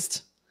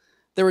surmised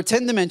there were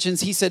 10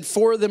 dimensions. He said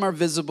 4 of them are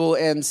visible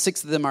and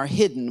 6 of them are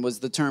hidden, was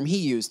the term he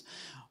used.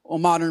 Well,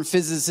 modern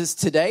physicists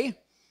today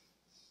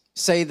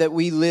say that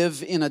we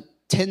live in a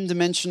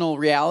 10-dimensional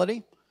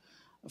reality.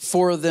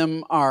 4 of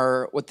them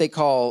are what they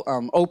call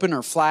open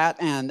or flat,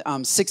 and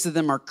 6 of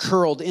them are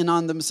curled in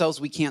on themselves.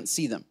 We can't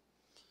see them.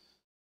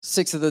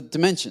 6 of the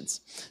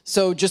dimensions.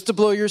 So just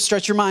to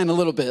stretch your mind a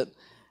little bit,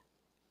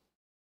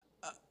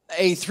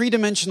 a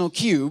 3-dimensional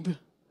cube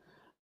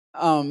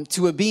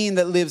to a being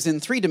that lives in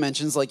 3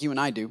 dimensions like you and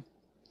I do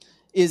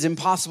is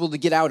impossible to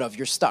get out of.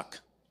 You're stuck.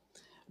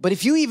 But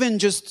if you even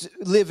just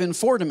live in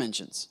 4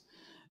 dimensions,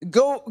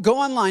 Go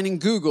online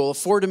and Google a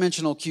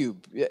 4-dimensional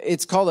cube.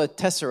 It's called a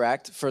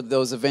tesseract for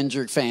those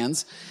Avenger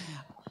fans,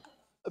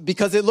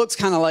 because it looks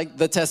kind of like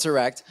the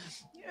tesseract,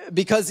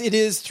 because it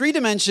is 3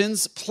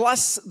 dimensions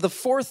plus the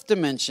 4th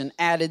dimension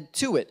added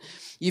to it.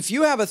 If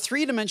you have a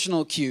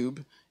 3-dimensional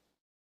cube,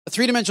 a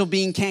 3-dimensional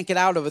being can't get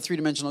out of a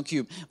 3-dimensional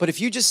cube. But if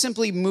you just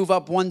simply move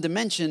up 1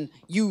 dimension,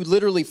 you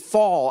literally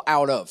fall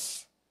out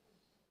of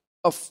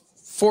a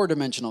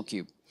 4-dimensional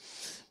cube.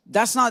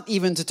 That's not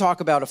even to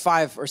talk about a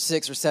 5 or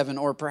 6 or 7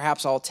 or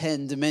perhaps all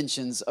 10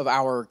 dimensions of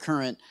our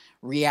current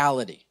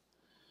reality.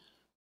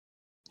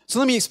 So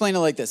let me explain it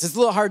like this. It's a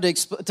little hard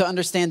to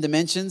understand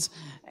dimensions,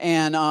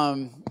 and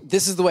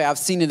this is the way I've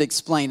seen it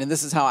explained, and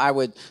this is how I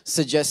would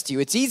suggest to you.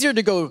 It's easier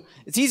to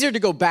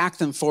go back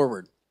than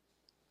forward.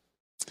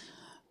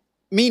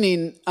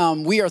 Meaning,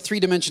 we are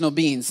 3-dimensional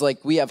beings.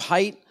 Like, we have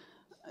height,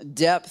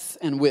 depth,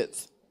 and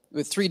width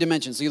with 3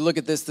 dimensions. So you look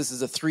at this. This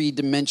is a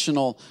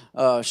 3-dimensional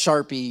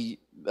Sharpie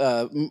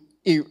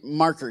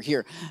marker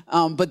here.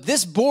 But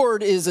this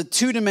board is a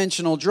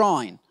 2-dimensional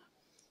drawing.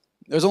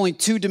 There's only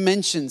 2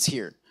 dimensions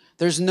here.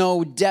 There's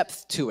no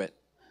depth to it.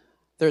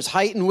 There's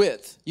height and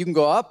width. You can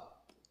go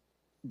up,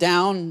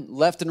 down,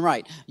 left, and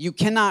right. You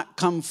cannot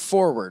come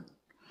forward.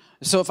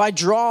 So if I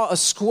draw a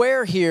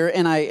square here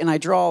and I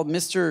draw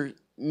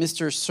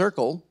Mr.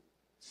 Circle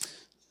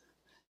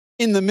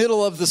in the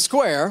middle of the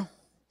square,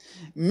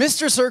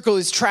 Mr. Circle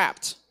is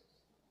trapped.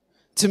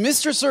 To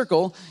Mr.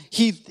 Circle,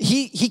 he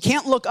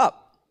can't look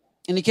up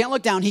and he can't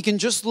look down. He can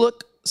just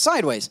look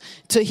sideways.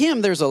 To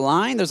him, there's a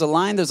line, there's a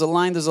line, there's a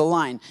line, there's a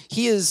line.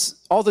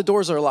 All the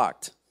doors are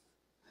locked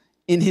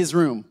in his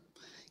room.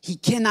 He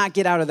cannot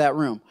get out of that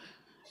room.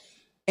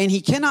 And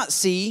he cannot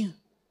see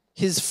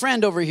his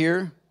friend over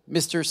here,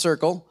 Mr.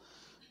 Circle.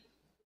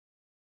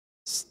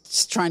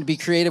 Just trying to be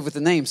creative with the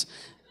names.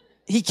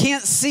 He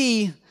can't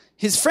see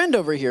his friend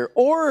over here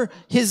or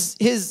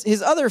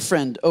his other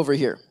friend over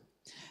here,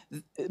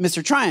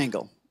 Mr.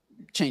 Triangle.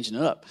 Changing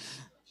it up.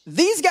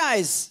 These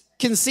guys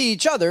can see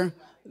each other.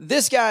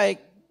 This guy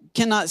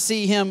cannot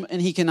see him,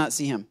 and he cannot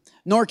see him,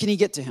 nor can he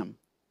get to him,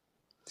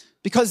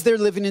 because they're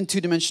living in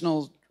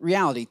 2-dimensional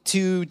reality,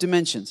 2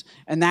 dimensions,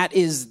 and that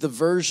is the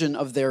version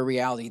of their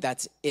reality.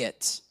 That's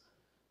it.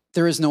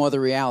 There is no other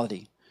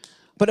reality.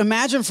 But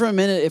imagine for a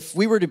minute if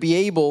we were to be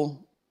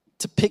able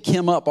to pick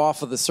him up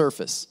off of the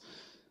surface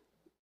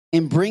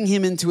and bring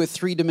him into a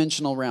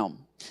 3-dimensional realm.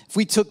 If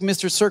we took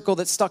Mr. Circle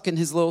that's stuck in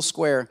his little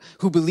square,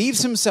 who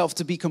believes himself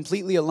to be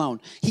completely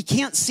alone, he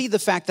can't see the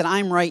fact that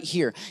I'm right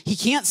here. He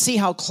can't see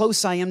how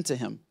close I am to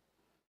him.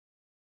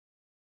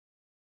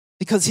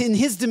 Because in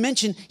his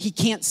dimension, he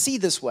can't see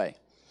this way.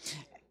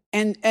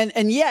 And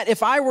yet,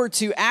 if I were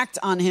to act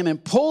on him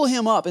and pull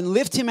him up and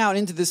lift him out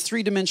into this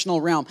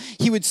 3-dimensional realm,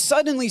 he would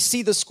suddenly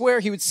see the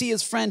square, he would see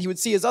his friend, he would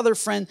see his other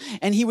friend,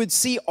 and he would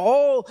see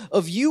all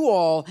of you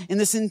all in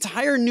this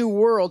entire new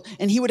world,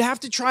 and he would have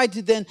to try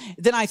to then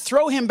I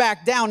throw him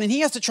back down, and he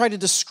has to try to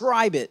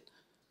describe it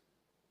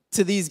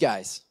to these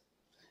guys.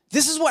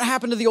 This is what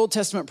happened to the Old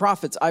Testament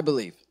prophets, I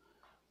believe.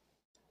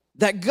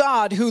 That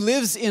God, who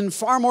lives in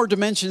far more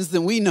dimensions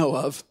than we know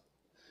of,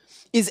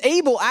 is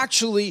able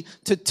actually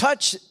to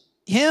touch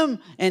him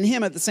and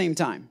him at the same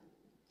time,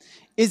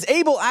 is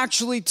able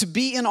actually to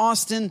be in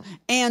Austin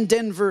and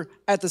Denver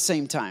at the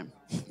same time.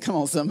 Come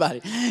on,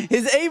 somebody.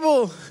 Is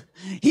able,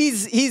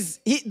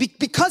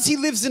 because he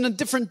lives in a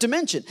different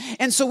dimension.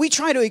 And so we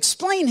try to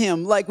explain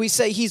him like we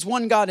say he's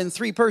one God in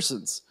 3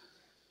 persons.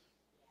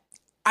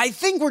 I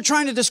think we're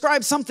trying to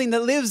describe something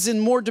that lives in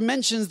more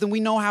dimensions than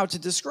we know how to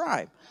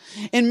describe.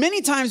 And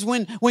many times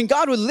when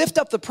God would lift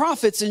up the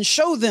prophets and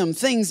show them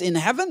things in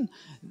heaven,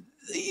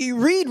 you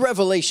read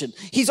Revelation,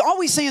 he's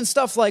always saying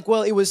stuff like,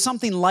 well, it was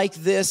something like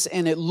this,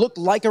 and it looked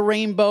like a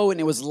rainbow,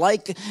 and it was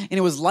like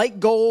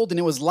gold, and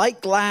it was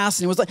like glass,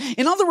 and it was like,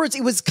 in other words,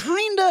 it was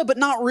kinda, but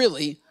not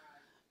really.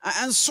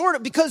 And sort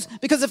of, because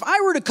if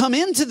I were to come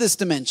into this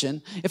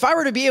dimension, if I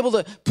were to be able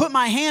to put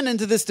my hand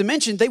into this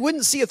dimension, they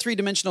wouldn't see a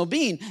 3-dimensional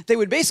being. They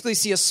would basically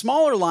see a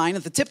smaller line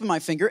at the tip of my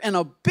finger and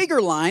a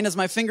bigger line as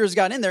my fingers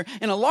got in there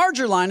and a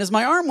larger line as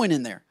my arm went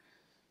in there.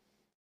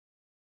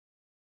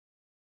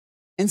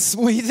 And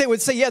so they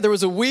would say, yeah, there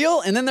was a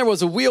wheel, and then there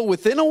was a wheel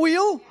within a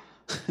wheel.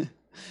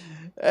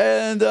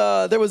 And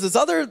there was this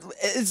other,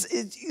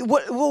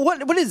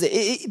 what is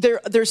it?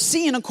 They're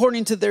seeing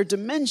according to their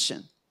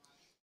dimension.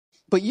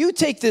 But you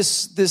take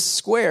this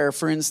square,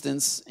 for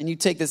instance, and you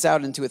take this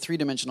out into a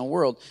 3-dimensional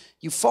world,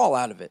 you fall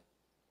out of it.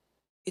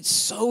 It's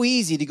so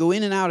easy to go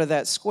in and out of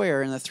that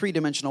square in a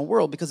 3-dimensional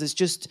world because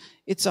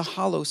it's a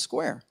hollow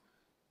square.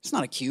 It's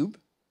not a cube.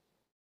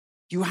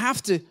 You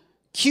have to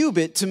cube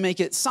it to make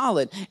it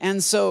solid.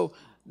 And so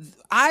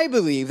I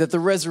believe that the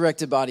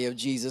resurrected body of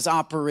Jesus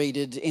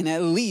operated in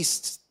at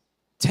least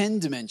 10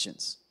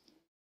 dimensions,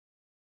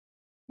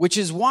 which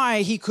is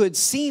why he could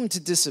seem to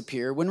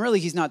disappear when really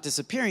he's not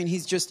disappearing.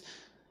 He's just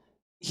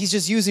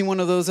using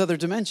one of those other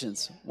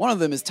dimensions. One of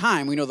them is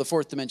time. We know the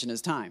 4th dimension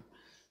is time.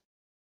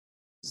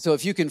 So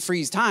if you can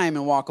freeze time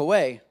and walk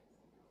away,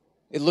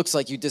 it looks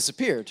like you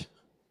disappeared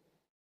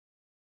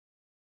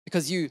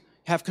because you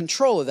have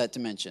control of that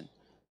dimension.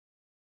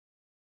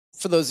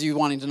 For those of you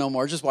wanting to know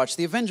more, just watch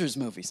the Avengers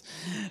movies.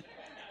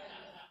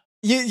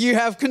 You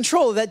have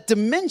control of that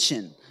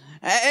dimension.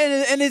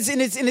 And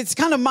it's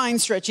kind of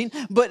mind stretching,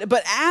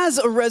 but as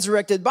a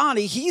resurrected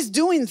body, he's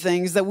doing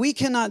things that we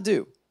cannot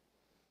do.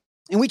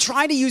 And we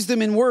try to use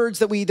them in words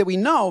that we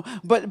know,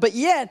 but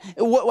yet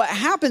what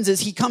happens is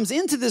he comes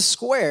into this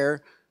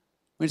square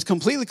when it's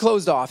completely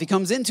closed off. He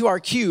comes into our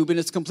cube and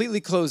it's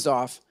completely closed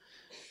off.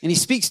 And he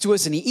speaks to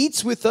us and he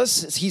eats with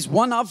us. He's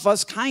one of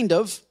us, kind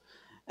of.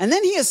 And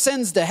then he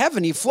ascends to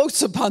heaven. He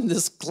floats upon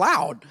this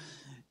cloud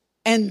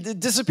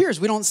and disappears.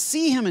 We don't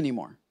see him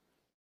anymore.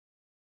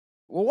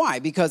 Well, why?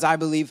 Because I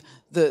believe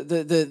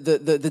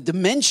the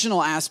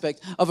dimensional aspect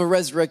of a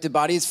resurrected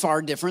body is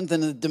far different than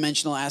the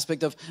dimensional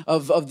aspect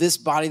of this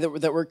body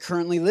that we're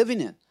currently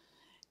living in.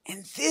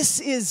 And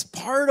this is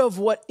part of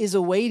what is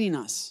awaiting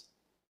us.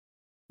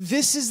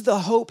 This is the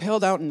hope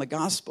held out in the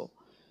gospel.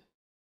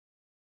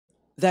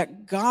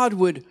 That God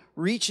would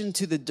reach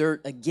into the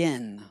dirt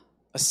again,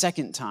 a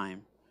second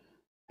time,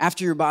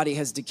 after your body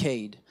has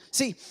decayed.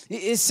 See,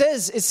 it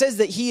says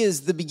that he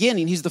is the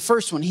beginning. He's the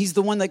first one. He's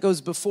the one that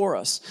goes before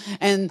us.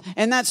 And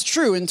that's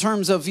true in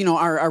terms of,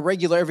 our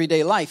regular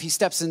everyday life. He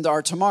steps into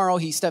our tomorrow.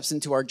 He steps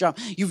into our job.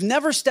 You've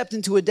never stepped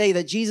into a day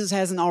that Jesus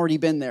hasn't already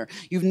been there.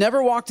 You've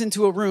never walked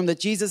into a room that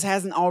Jesus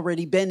hasn't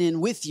already been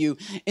in with you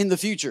in the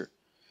future.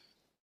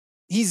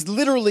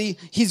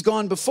 He's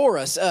gone before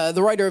us.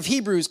 The writer of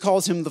Hebrews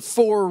calls him the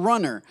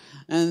forerunner.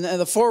 And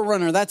the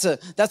forerunner, that's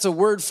a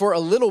word for a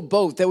little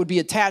boat that would be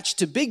attached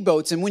to big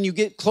boats. And when you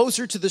get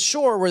closer to the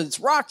shore where it's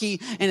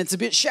rocky and it's a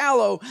bit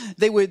shallow,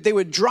 they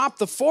would drop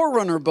the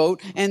forerunner boat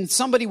and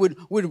somebody would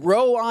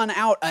row on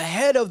out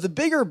ahead of the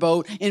bigger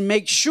boat and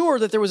make sure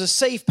that there was a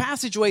safe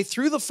passageway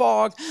through the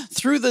fog,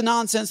 through the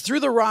nonsense, through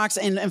the rocks,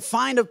 and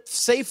find a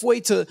safe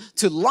way to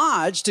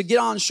lodge, to get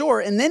on shore.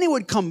 And then it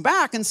would come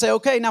back and say,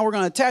 okay, now we're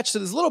going to attach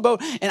to this little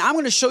boat and I'm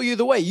going to show you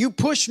the way. You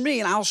push me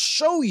and I'll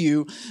show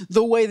you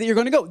the way that you're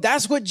going to go.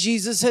 That's what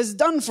Jesus has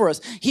done for us.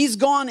 He's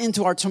gone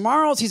into our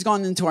tomorrows. He's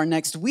gone into our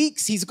next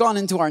weeks. He's gone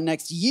into our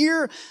next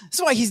year.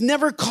 That's why he's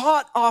never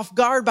caught off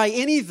guard by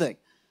anything.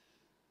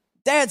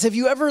 Dads, have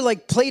you ever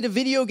played a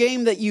video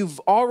game that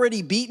you've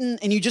already beaten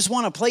and you just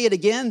want to play it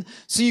again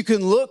so you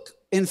can look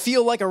and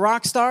feel like a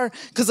rock star?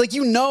 Because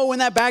when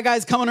that bad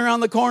guy's coming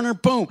around the corner,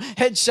 boom,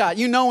 headshot.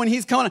 When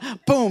he's coming,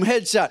 boom,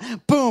 headshot,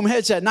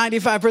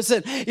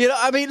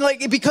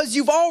 95%. Because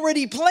you've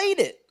already played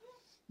it.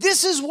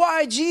 This is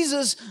why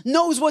Jesus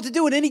knows what to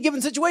do in any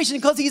given situation,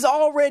 because he's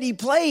already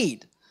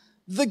played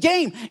the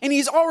game and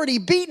he's already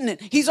beaten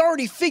it. He's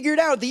already figured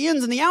out the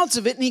ins and the outs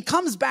of it. And he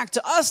comes back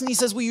to us and he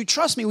says, will you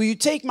trust me? Will you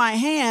take my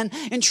hand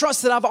and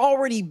trust that I've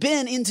already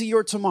been into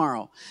your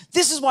tomorrow?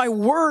 This is why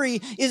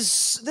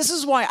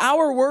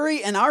our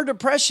worry and our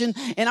depression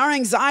and our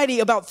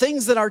anxiety about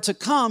things that are to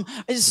come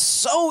is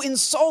so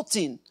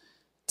insulting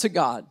to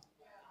God.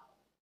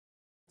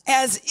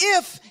 As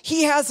if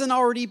he hasn't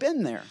already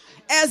been there.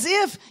 As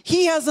if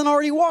he hasn't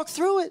already walked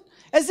through it.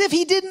 As if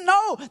he didn't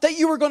know that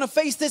you were going to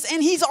face this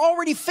and he's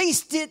already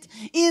faced it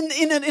in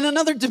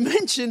another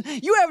dimension.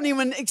 You haven't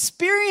even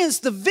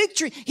experienced the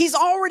victory. He's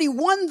already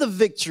won the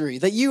victory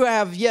that you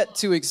have yet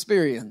to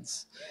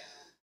experience.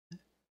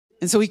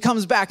 And so he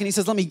comes back and he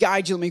says, let me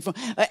guide you.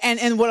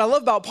 And what I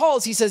love about Paul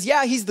is he says,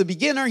 yeah, he's the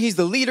beginner. He's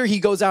the leader. He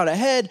goes out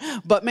ahead.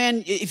 But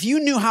man, if you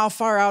knew how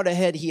far out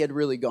ahead he had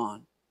really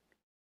gone.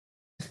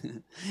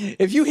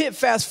 If you hit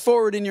fast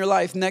forward in your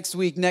life next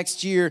week,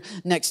 next year,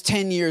 next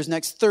 10 years,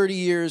 next 30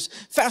 years,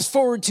 fast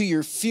forward to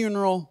your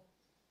funeral.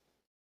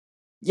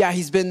 Yeah,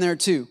 he's been there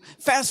too.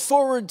 Fast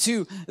forward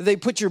to they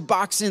put your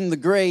box in the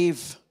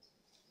grave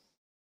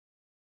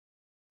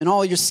and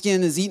all your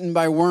skin is eaten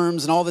by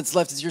worms and all that's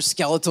left is your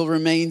skeletal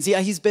remains. Yeah,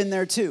 he's been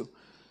there too.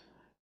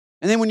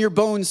 And then when your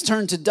bones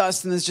turn to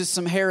dust and there's just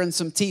some hair and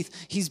some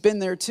teeth, he's been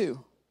there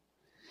too.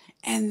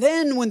 And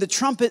then when the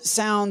trumpet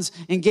sounds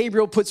and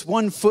Gabriel puts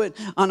one foot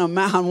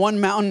on one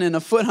mountain and a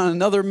foot on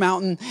another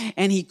mountain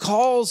and he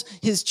calls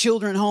his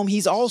children home,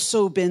 he's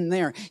also been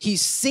there.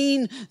 He's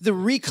seen the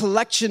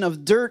recollection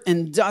of dirt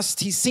and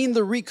dust. He's seen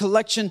the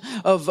recollection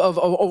of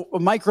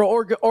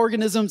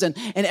microorganisms and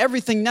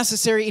everything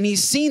necessary. And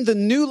he's seen the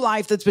new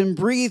life that's been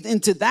breathed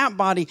into that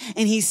body.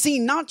 And he's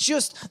seen not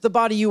just the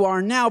body you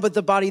are now, but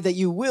the body that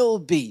you will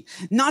be.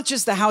 Not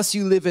just the house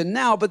you live in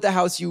now, but the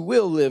house you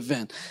will live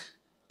in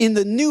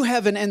the new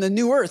heaven and the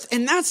new earth.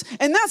 And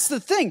that's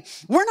the thing.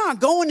 We're not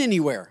going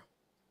anywhere.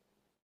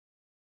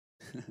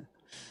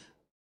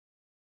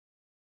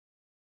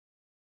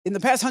 In the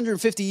past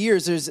 150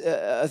 years, there's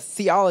a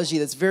theology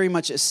that's very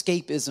much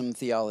escapism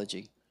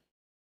theology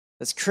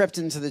that's crept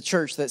into the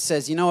church that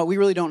says, you know what, we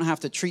really don't have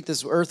to treat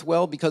this earth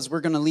well because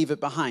we're going to leave it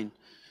behind.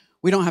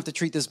 We don't have to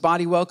treat this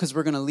body well because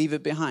we're going to leave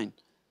it behind.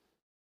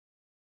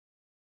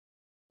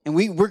 And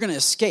we're going to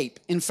escape.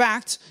 In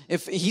fact,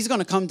 if he's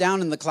going to come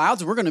down in the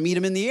clouds, we're going to meet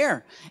him in the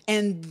air.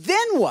 And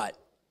then what?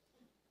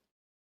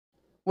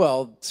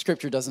 Well,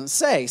 Scripture doesn't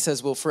say. It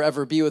says we'll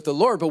forever be with the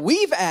Lord. But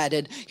we've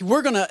added,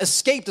 we're going to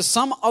escape to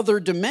some other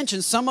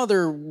dimension, some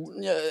other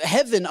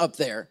heaven up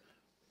there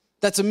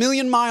that's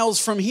 1,000,000 miles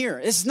from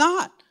here. It's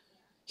not.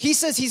 He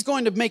says he's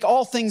going to make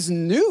all things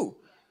new.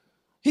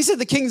 He said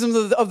the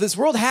kingdoms of this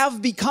world have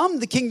become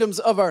the kingdoms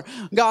of our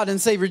God and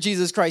Savior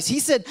Jesus Christ. He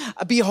said,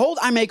 behold,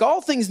 I make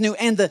all things new,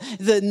 and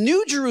the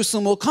new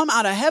Jerusalem will come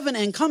out of heaven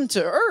and come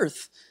to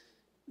earth.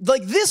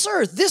 Like this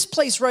earth, this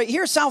place right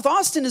here, South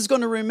Austin, is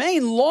going to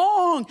remain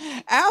long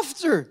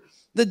after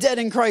the dead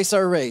in Christ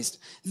are raised.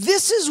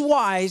 This is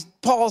why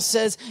Paul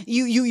says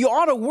you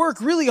ought to work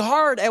really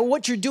hard at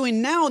what you're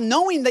doing now,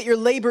 knowing that your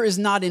labor is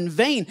not in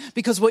vain,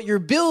 because what you're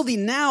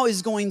building now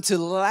is going to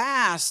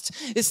last.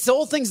 It's the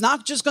whole thing's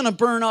not just going to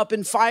burn up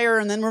in fire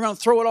and then we're going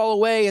to throw it all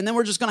away and then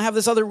we're just going to have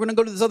we're going to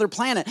go to this other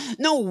planet.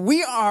 No,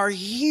 we are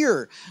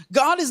here.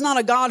 God is not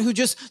a God who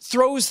just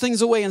throws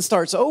things away and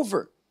starts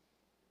over.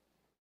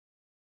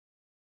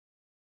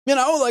 You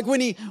know, like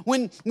when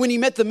he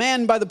met the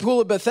man by the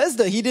pool of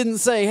Bethesda, he didn't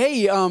say,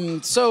 hey,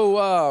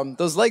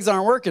 those legs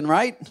aren't working,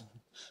 right?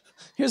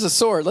 Here's a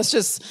sword. Let's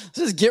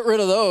just get rid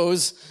of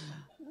those.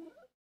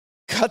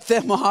 Cut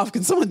them off.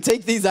 Can someone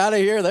take these out of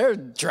here? They're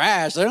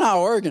trash. They're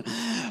not working.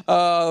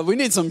 We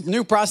need some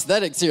new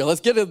prosthetics here.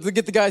 Let's get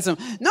the guy some.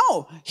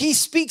 No, he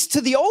speaks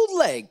to the old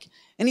leg.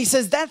 And he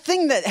says, that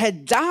thing that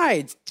had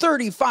died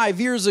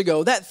 35 years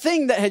ago, that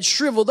thing that had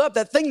shriveled up,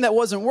 that thing that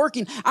wasn't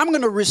working, I'm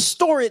going to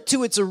restore it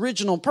to its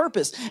original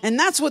purpose. And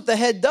that's what the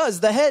head does.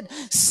 The head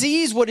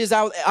sees what is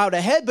out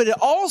ahead, but it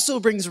also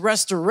brings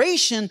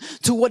restoration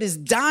to what is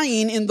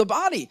dying in the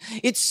body.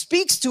 It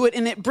speaks to it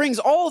and it brings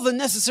all the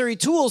necessary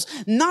tools,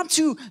 not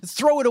to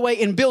throw it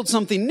away and build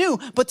something new,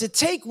 but to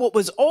take what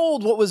was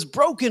old, what was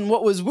broken,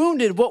 what was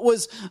wounded, what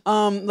was,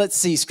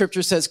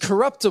 Scripture says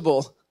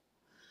corruptible,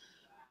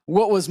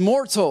 what was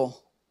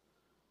mortal,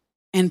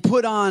 and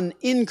put on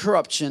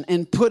incorruption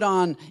and put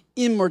on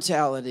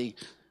immortality,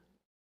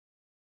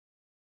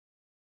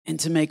 and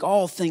to make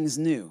all things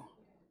new.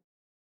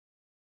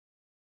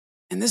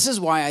 And this is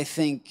why I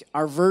think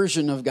our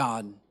version of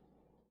God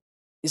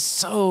is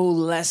so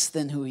less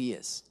than who he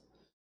is.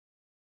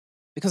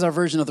 Because our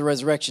version of the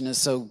resurrection is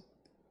so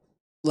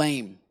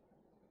lame,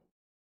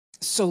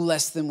 so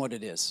less than what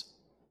it is.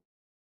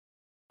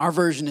 Our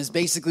version is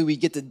basically we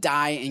get to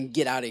die and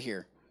get out of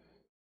here.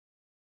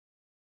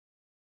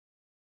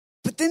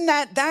 But then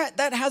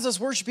that has us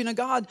worshiping a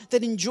God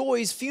that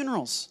enjoys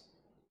funerals.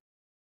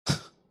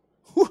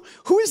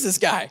 Who is this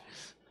guy?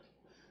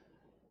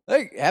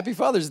 Hey, happy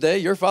Father's Day.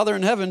 Your Father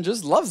in heaven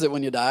just loves it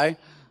when you die.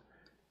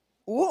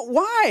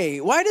 Why?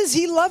 Why does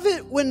he love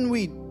it when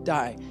we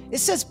die? It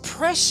says,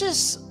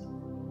 precious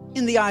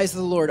in the eyes of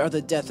the Lord are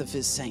the death of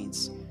his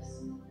saints.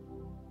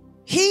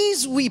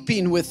 He's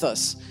weeping with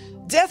us.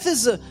 Death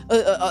is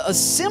a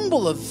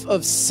symbol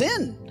of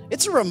sin.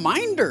 It's a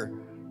reminder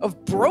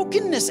of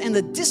brokenness and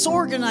the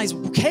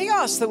disorganized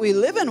chaos that we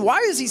live in. Why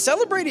is he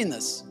celebrating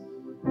this?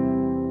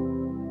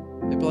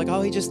 People are like,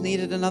 oh, he just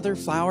needed another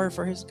flower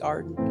for his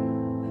garden.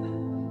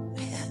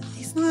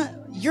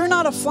 You're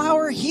not a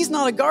flower. He's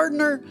not a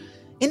gardener.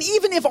 And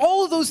even if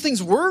all of those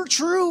things were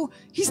true,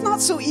 he's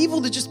not so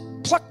evil to just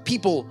pluck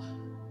people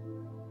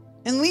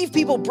and leave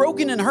people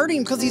broken and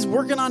hurting because he's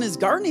working on his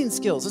gardening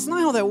skills. That's not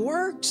how that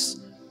works.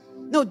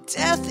 No,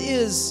 death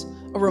is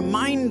a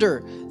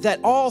reminder that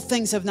all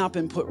things have not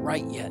been put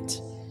right yet.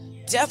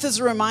 Death is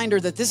a reminder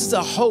that this is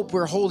a hope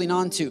we're holding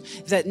on to,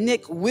 that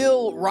Nick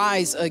will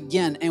rise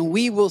again and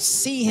we will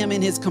see him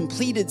in his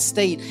completed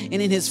state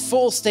and in his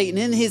full state and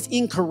in his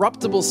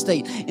incorruptible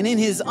state and in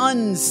his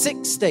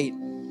unsick state.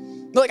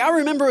 Like, I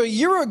remember a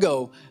year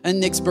ago on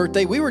Nick's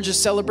birthday, we were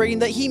just celebrating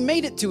that he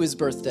made it to his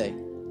birthday.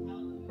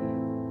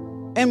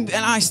 And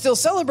I still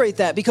celebrate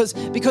that because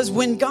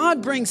when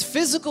God brings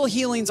physical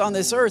healings on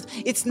this earth,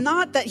 it's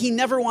not that he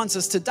never wants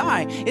us to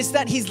die. It's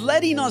that he's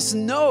letting us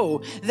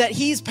know that if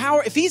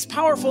he's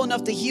powerful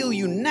enough to heal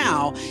you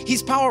now,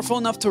 he's powerful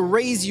enough to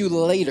raise you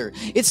later.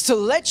 It's to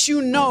let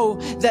you know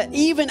that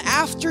even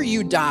after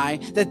you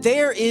die, that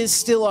there is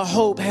still a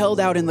hope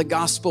held out in the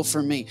gospel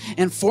for me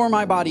and for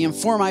my body and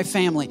for my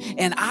family,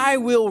 and I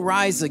will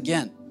rise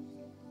again.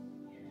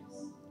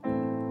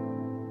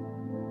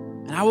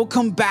 And I will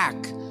come back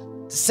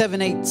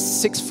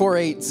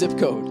 78648 zip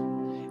code.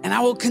 And I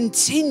will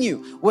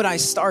continue what I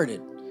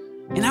started.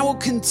 And I will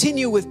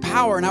continue with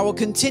power, and I will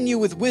continue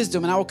with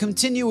wisdom, and I will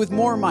continue with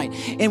more might.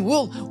 And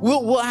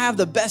we'll have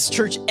the best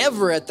church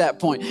ever at that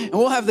point. And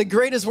we'll have the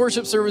greatest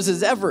worship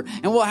services ever.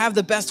 And we'll have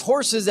the best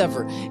horses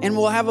ever. And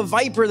we'll have a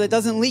Viper that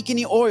doesn't leak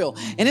any oil.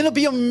 And it'll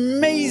be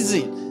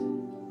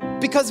amazing.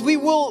 Because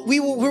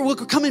we're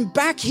coming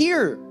back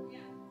here.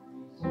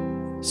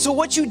 So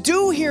what you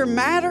do here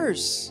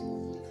matters.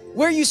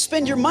 Where you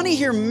spend your money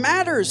here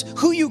matters.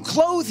 Who you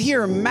clothe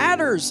here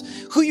matters.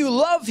 Who you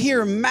love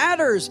here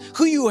matters.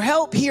 Who you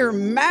help here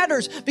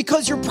matters,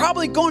 because you're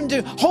probably going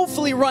to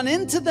hopefully run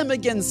into them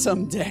again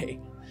someday.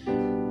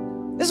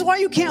 This is why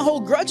you can't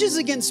hold grudges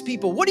against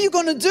people. What are you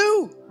going to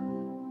do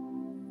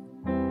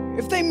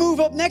if they move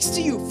up next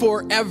to you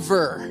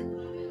forever?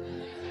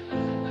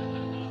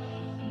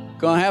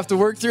 Gonna have to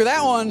work through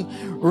that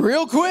one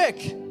real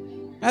quick.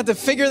 I have to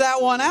figure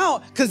that one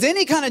out, because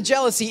any kind of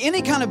jealousy,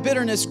 any kind of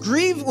bitterness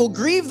will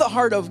grieve the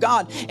heart of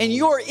God. And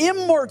your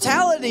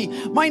immortality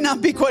might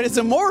not be quite as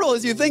immortal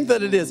as you think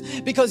that it is,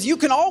 because you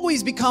can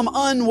always become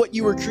what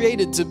you were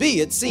created to be,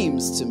 it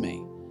seems to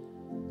me.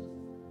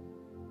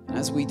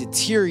 As we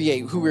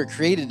deteriorate who we're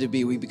created to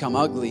be, we become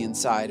ugly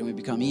inside, and we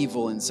become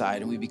evil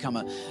inside, and we become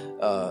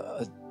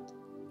a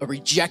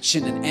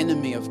rejection, an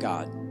enemy of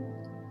God.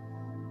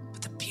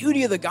 But the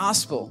beauty of the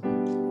gospel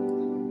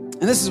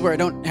And this is where I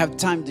don't have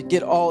time to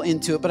get all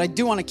into it, but I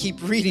do want to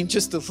keep reading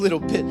just a little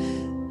bit.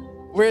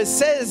 Where he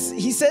says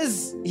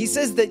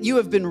that you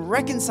have been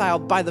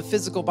reconciled by the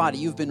physical body.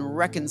 You've been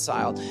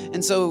reconciled.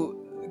 And so,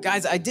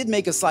 guys, I did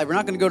make a slide. We're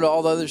not going to go to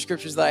all the other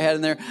scriptures that I had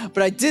in there,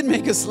 but I did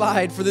make a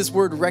slide for this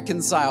word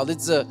reconciled.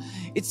 It's a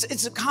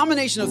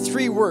combination of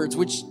three words,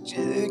 which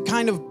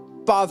kind of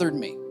bothered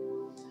me.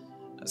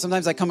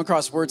 Sometimes I come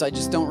across words I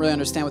just don't really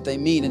understand what they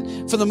mean.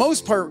 And for the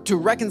most part, to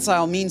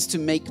reconcile means to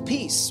make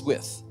peace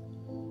with.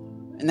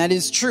 And that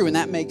is true, and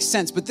that makes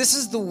sense. But this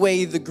is the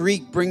way the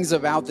Greek brings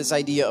about this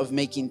idea of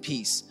making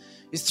peace.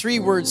 These three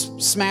words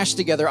smashed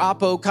together,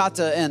 apo,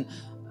 kata, and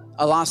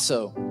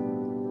alasso.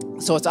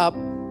 So it's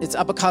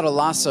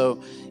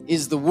apokatalasso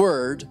is the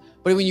word,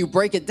 but when you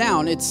break it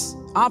down, it's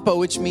apo,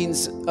 which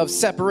means of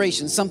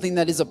separation, something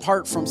that is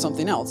apart from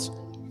something else.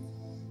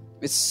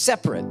 It's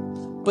separate.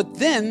 But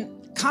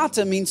then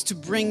kata means to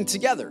bring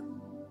together.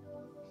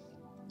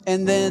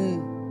 And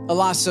then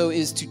alasso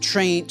is to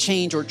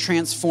change or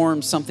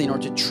transform something or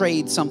to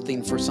trade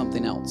something for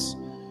something else.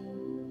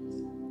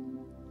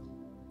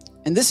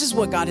 And this is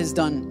what God has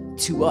done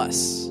to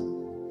us.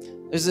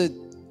 There's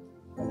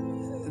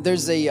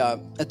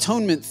a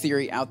atonement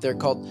theory out there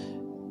called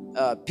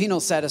penal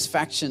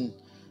satisfaction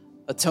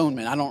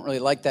atonement. I don't really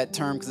like that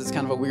term because it's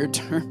kind of a weird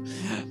term.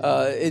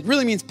 It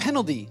really means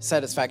penalty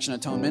satisfaction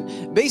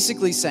atonement,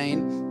 basically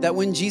saying that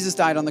when Jesus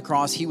died on the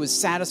cross, he was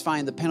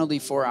satisfying the penalty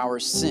for our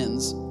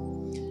sins.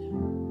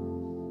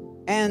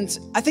 And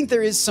I think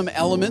there is some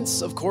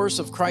elements, of course,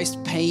 of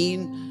Christ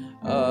paying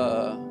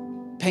a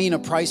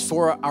price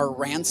for our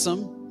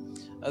ransom.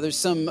 There's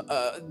some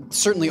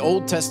certainly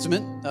Old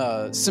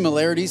Testament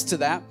similarities to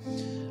that.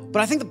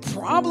 But I think the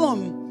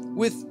problem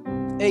with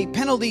a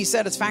penalty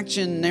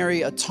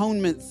satisfactionary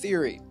atonement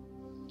theory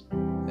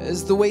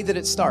is the way that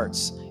it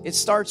starts. It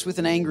starts with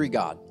an angry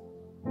God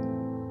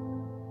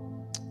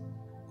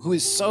who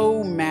is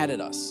so mad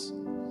at us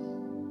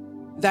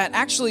that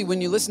actually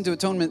when you listen to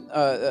atonement,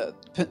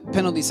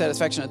 penalty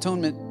satisfaction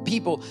atonement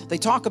people, they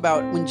talk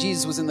about when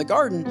Jesus was in the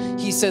garden,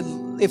 he said,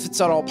 if it's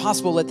at all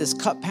possible, let this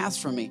cup pass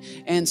from me.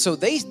 And so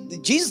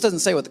Jesus doesn't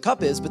say what the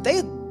cup is, but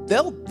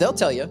they'll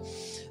tell you.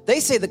 They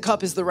say the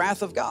cup is the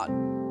wrath of God,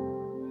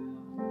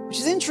 which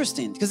is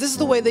interesting because this is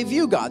the way they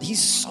view God.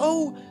 He's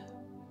so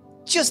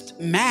just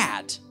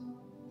mad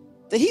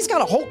that he's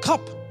got a whole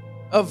cup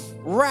of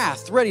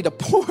wrath ready to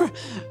pour out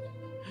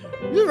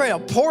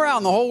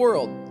in the whole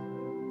world.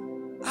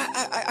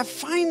 I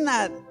find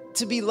that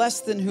to be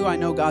less than who I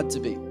know God to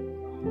be.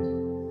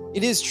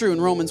 It is true in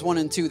Romans 1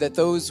 and 2 that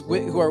those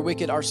who are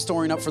wicked are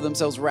storing up for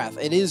themselves wrath.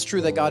 It is true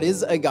that God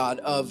is a God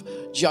of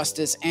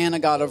justice and a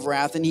God of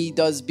wrath, and he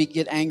does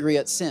get angry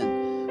at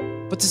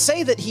sin. But to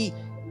say that he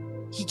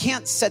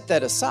can't set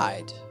that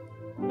aside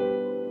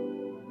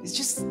is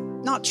just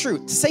not true.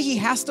 To say he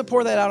has to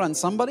pour that out on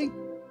somebody,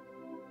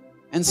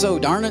 and so,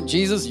 darn it,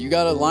 Jesus, you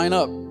got to line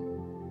up.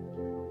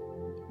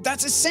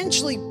 That's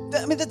essentially,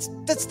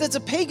 that's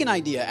a pagan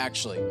idea,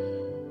 actually.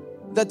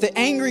 That the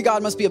angry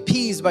God must be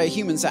appeased by a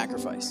human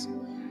sacrifice.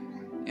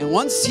 And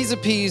once he's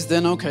appeased,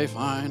 then okay,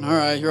 fine. All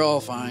right, you're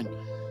all fine.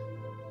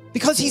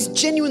 Because he's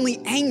genuinely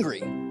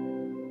angry.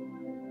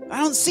 I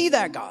don't see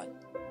that God.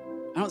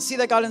 I don't see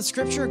that God in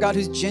Scripture, a God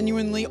who's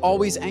genuinely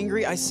always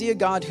angry. I see a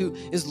God who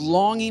is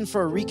longing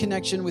for a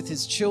reconnection with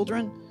his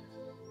children.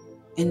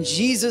 And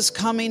Jesus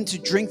coming to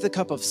drink the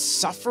cup of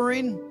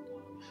suffering,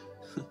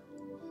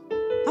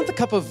 not the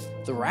cup of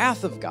the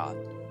wrath of God.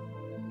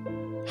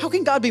 How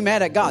can God be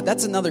mad at God?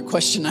 That's another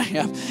question I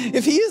have.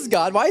 If he is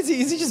God, why is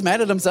he just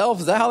mad at himself?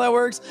 Is that how that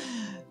works?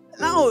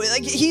 No,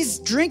 like he's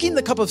drinking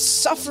the cup of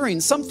suffering,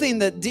 something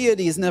that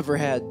deity has never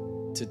had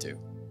to do.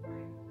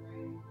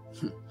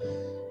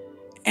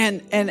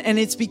 And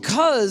it's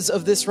because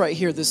of this right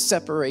here, this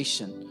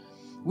separation.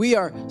 We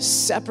are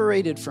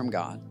separated from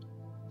God.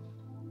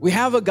 We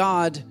have a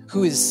God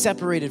who is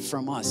separated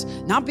from us,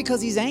 not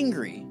because he's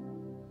angry,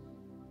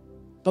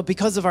 but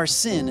because of our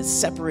sin, it's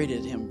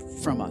separated him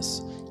from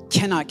us,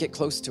 cannot get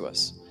close to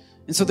us.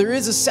 And so there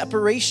is a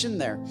separation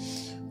there.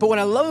 But what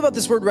I love about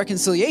this word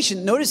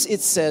reconciliation, notice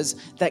it says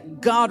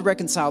that God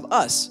reconciled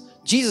us.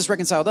 Jesus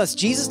reconciled us.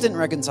 Jesus didn't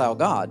reconcile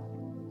God.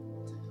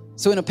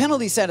 So in a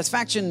penalty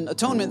satisfaction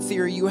atonement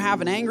theory, you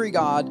have an angry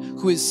God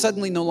who is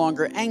suddenly no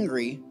longer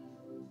angry.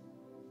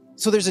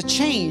 So there's a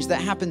change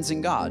that happens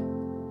in God.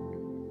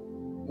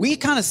 We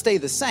kind of stay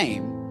the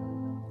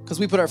same because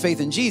we put our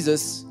faith in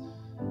Jesus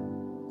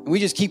and we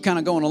just keep kind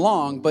of going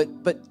along,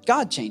 but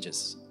God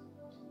changes.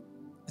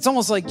 It's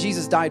almost like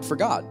Jesus died for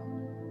God,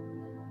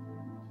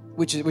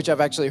 which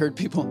I've actually heard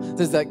people,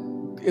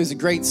 it was a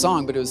great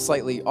song, but it was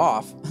slightly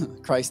off.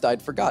 Christ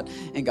died for God,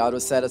 and God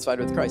was satisfied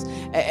with Christ.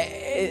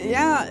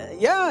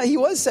 Yeah, he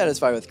was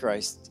satisfied with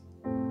Christ.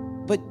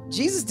 But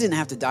Jesus didn't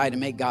have to die to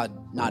make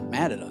God not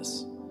mad at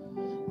us.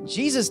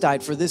 Jesus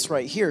died for this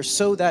right here,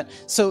 so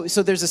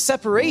there's a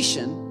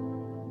separation.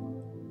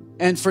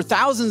 And for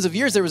thousands of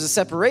years, there was a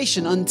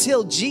separation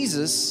until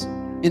Jesus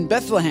in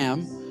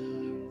Bethlehem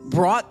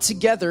brought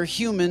together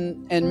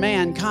human and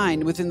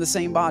mankind within the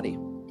same body.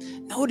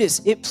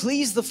 Notice, it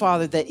pleased the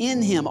Father that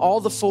in him all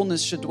the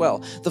fullness should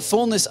dwell. The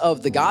fullness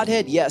of the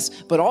Godhead, yes,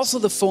 but also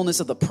the fullness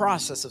of the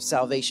process of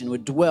salvation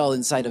would dwell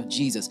inside of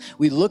Jesus.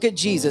 We look at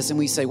Jesus and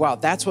we say, wow,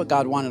 that's what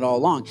God wanted all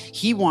along.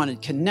 He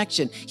wanted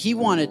connection. He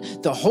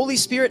wanted the Holy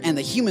Spirit and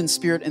the human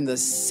spirit in the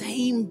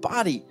same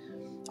body.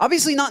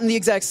 Obviously not in the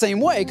exact same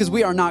way, because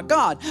we are not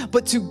God,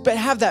 but to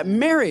have that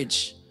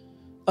marriage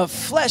of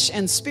flesh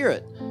and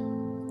spirit.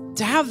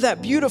 To have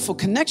that beautiful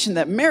connection,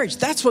 that marriage,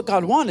 that's what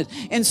God wanted.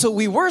 And so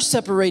we were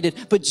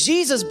separated, but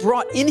Jesus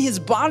brought in his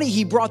body,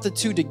 he brought the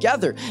two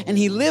together. And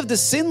he lived a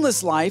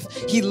sinless life.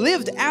 He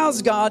lived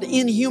as God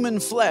in human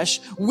flesh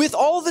with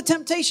all the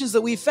temptations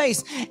that we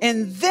face.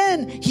 And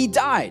then he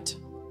died.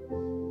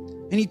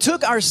 And he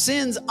took our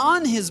sins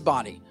on his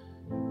body.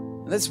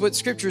 That's what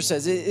scripture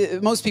says.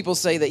 Most people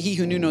say that he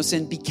who knew no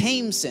sin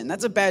became sin.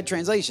 That's a bad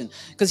translation,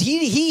 because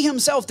he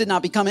himself did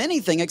not become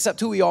anything except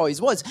who he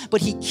always was.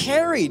 But he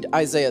carried,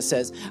 Isaiah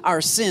says,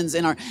 our sins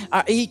and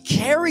he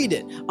carried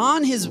it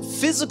on his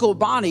physical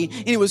body,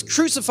 and he was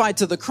crucified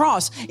to the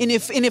cross. And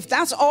if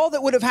that's all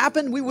that would have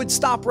happened, we would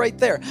stop right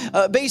there.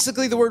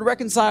 Basically, the word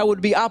reconcile would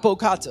be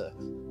apokata.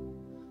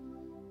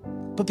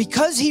 But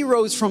because he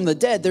rose from the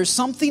dead, there's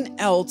something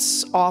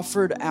else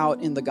offered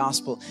out in the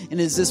gospel. And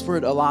it is this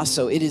word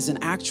alasso. It is an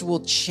actual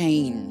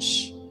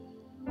change.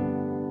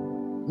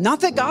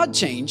 Not that God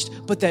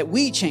changed, but that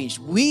we changed.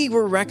 We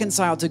were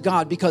reconciled to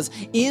God because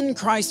in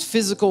Christ's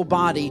physical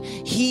body,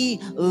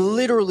 he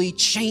literally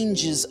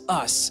changes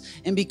us.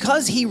 And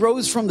because he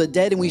rose from the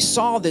dead and we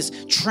saw this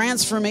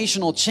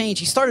transformational change,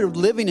 he started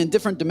living in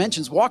different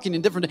dimensions, walking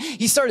in different,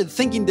 he started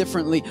thinking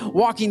differently,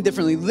 walking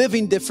differently,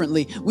 living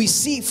differently. We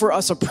see for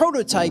us a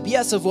prototype,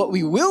 yes, of what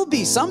we will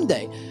be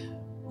someday.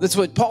 That's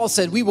what Paul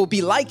said. We will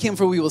be like him,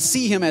 for we will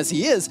see him as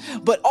he is.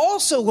 But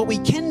also what we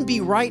can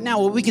be right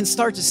now, what we can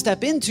start to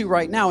step into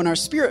right now in our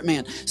spirit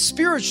man.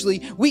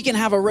 Spiritually, we can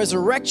have a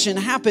resurrection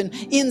happen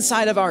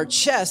inside of our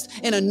chest,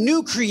 and a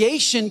new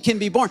creation can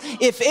be born.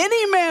 If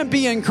any man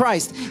be in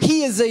Christ,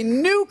 he is a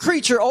new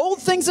creature.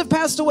 Old things have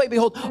passed away.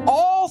 Behold,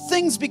 all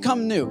things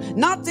become new.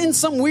 Not in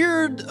some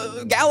weird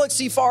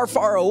galaxy far,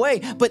 far away,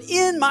 but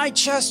in my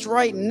chest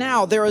right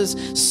now, there is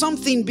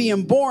something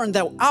being born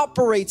that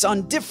operates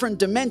on different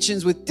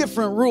dimensions with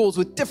different rules,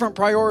 with different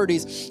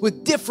priorities,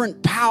 with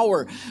different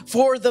power.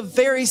 For the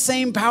very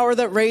same power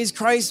that raised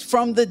Christ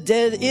from the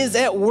dead is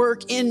at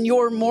work in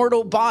your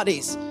mortal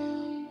bodies.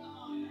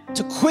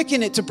 To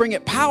quicken it, to bring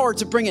it power,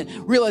 to bring it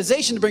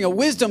realization, to bring it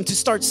wisdom, to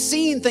start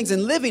seeing things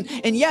and living.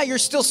 And yeah, you're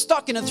still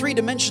stuck in a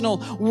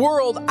three-dimensional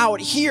world out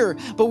here,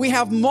 but we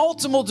have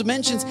multiple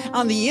dimensions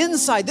on the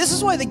inside. This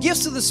is why the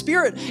gifts of the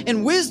Spirit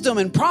and wisdom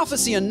and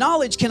prophecy and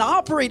knowledge can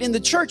operate in the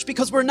church,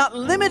 because we're not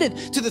limited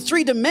to the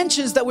three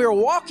dimensions that we are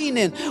walking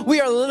in.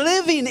 We are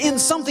living in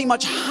something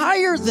much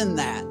higher than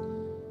that,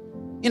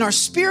 in our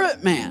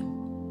spirit man.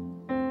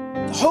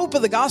 The hope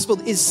of the gospel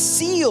is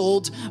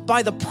sealed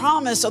by the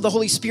promise of the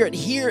Holy Spirit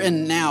here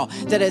and now,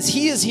 that as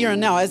he is here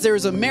and now, as there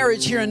is a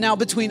marriage here and now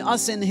between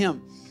us and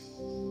him,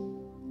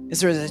 as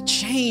there is a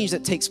change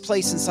that takes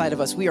place inside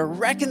of us, we are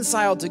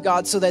reconciled to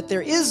God so that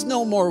there is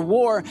no more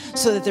war,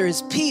 so that there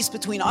is peace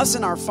between us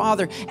and our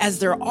Father, as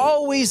there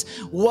always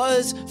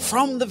was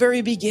from the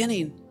very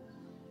beginning.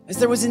 As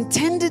there was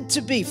intended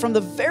to be from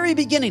the very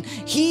beginning.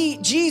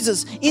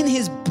 Jesus, in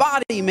his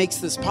body makes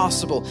this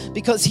possible,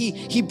 because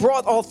he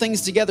brought all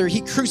things together. He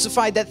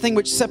crucified that thing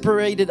which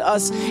separated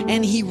us,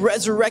 and he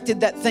resurrected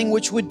that thing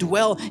which would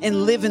dwell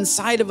and live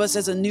inside of us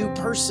as a new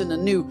person,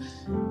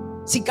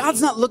 See,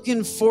 God's not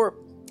looking for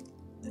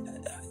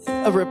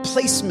a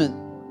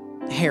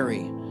replacement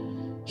Harry.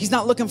 He's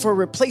not looking for a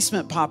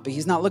replacement Poppy.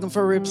 He's not looking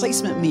for a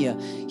replacement Mia.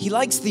 He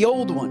likes the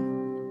old one.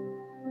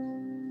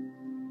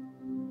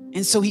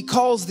 And so he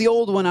calls the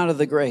old one out of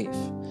the grave.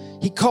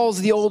 He calls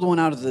the old one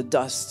out of the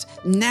dust.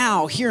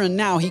 Now, here and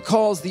now, he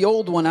calls the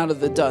old one out of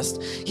the dust.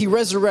 He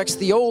resurrects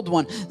the old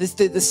one.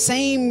 The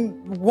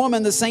same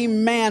woman, the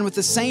same man, with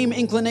the same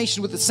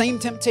inclination, with the same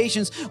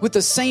temptations, with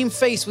the same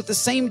face, with the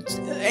same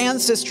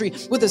ancestry,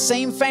 with the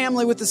same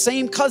family, with the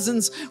same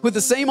cousins, with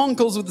the same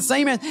uncles, with the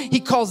same man. He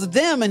calls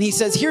them and he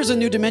says, here's a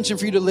new dimension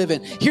for you to live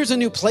in. Here's a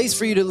new place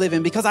for you to live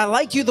in, because I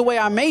like you the way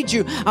I made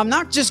you. I'm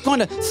not just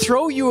going to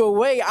throw you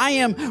away. I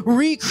am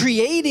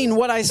recreating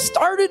what I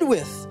started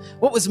with.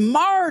 What was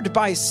marred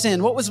by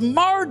sin, what was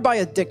marred by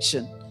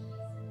addiction.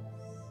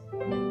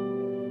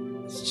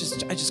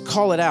 I just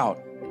call it out,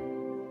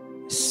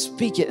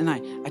 speak it, and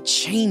I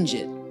change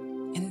it.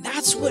 And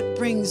that's what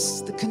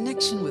brings the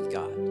connection with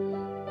God.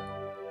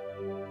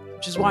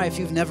 Which is why if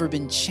you've never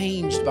been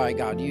changed by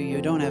God,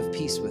 you don't have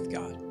peace with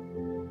God.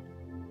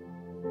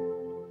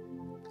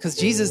 Because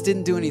Jesus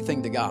didn't do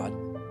anything to God.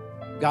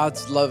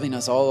 God's loving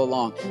us all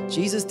along.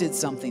 Jesus did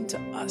something to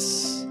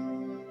us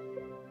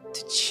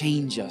to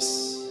change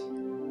us.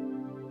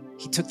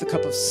 He took the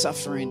cup of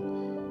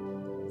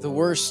suffering, the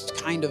worst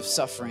kind of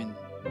suffering,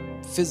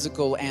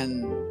 physical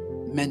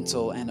and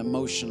mental and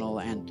emotional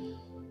and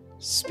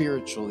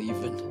spiritual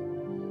even.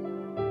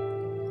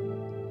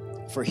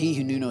 For he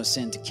who knew no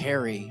sin, to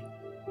carry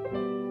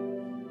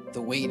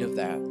the weight of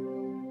that.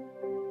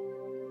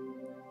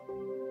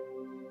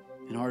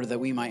 in order that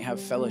we might have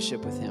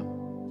fellowship with him,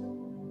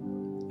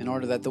 in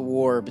order that the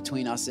war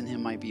between us and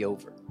him might be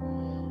over,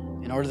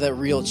 in order that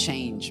real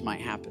change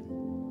might happen.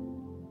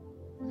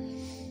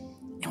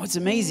 And what's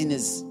amazing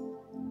is,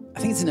 I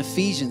think it's in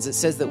Ephesians, it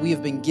says that we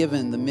have been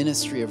given the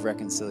ministry of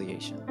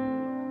reconciliation.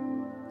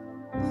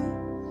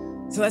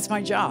 So that's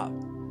my job.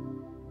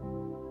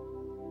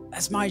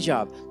 That's my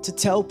job, to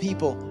tell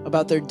people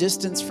about their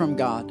distance from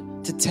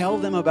God, to tell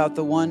them about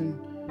the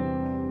one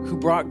who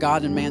brought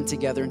God and man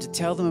together, and to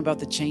tell them about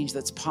the change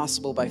that's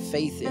possible by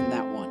faith in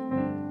that one.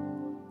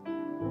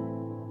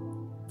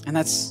 And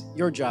that's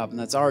your job, and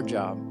that's our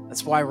job.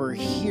 That's why we're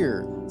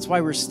here. That's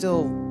why we're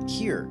still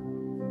here.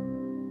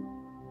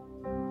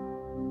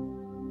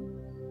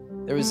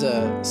 There was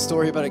a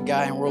story about a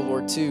guy in World War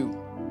II.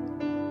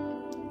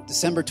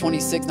 December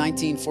 26,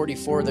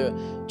 1944,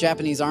 the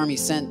Japanese army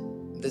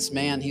sent this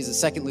man. He's a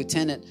second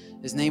lieutenant.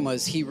 His name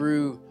was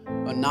Hiroo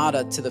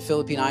Onoda to the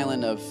Philippine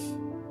island of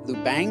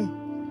Lubang.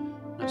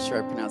 Not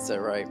sure I pronounced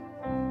that right.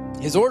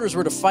 His orders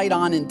were to fight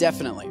on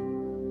indefinitely.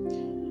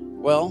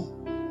 Well,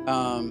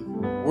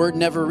 word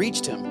never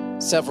reached him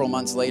several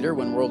months later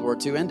when World War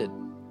II ended.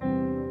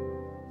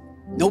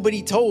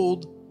 Nobody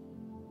told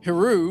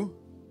Hiroo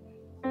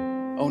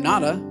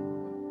Onoda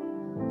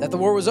that the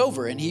war was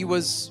over, and he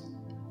was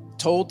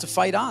told to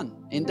fight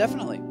on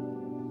indefinitely.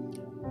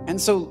 And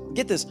so,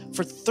 get this,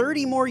 for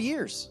 30 more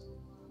years,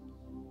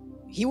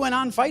 he went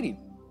on fighting.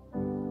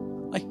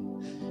 Like,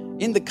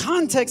 in the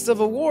context of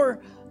a war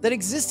that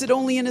existed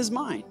only in his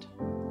mind.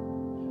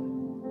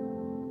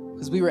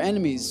 Because we were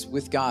enemies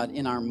with God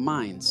in our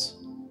minds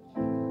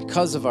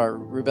because of our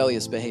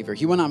rebellious behavior.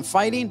 He went on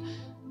fighting.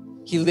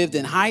 He lived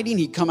in hiding.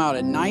 He'd come out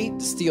at night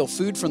to steal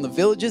food from the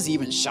villages. He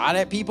even shot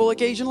at people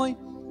occasionally.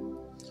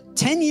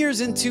 10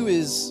 years into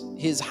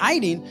his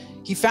hiding,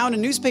 he found a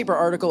newspaper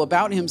article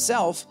about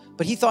himself,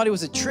 but he thought it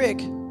was a trick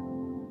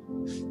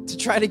to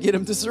try to get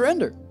him to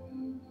surrender.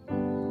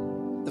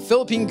 The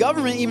Philippine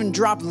government even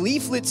dropped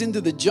leaflets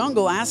into the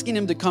jungle asking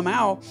him to come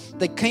out.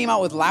 They came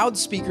out with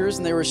loudspeakers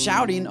and they were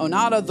shouting,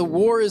 "Onoda, the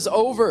war is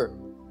over."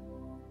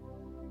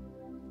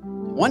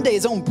 One day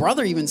his own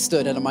brother even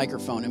stood at a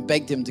microphone and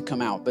begged him to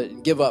come out,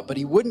 but give up. But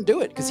he wouldn't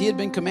do it because he had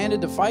been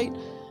commanded to fight,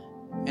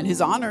 and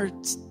his honor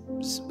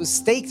was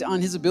staked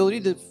on his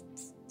ability to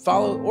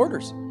follow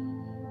orders.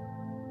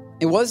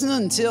 It wasn't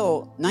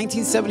until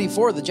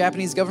 1974 the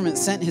Japanese government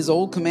sent his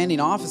old commanding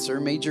officer,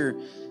 Major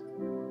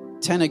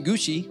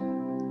Taniguchi,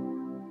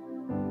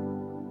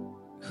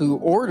 who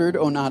ordered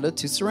Onoda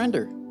to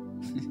surrender.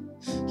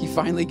 He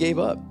finally gave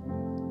up.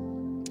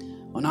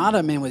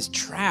 Onoda, man, was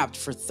trapped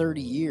for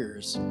 30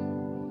 years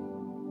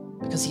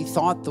because he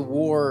thought the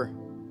war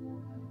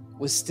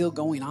was still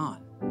going on.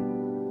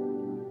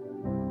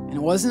 And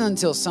it wasn't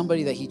until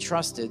somebody that he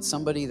trusted,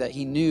 somebody that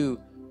he knew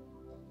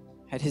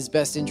had his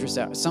best interest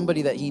out,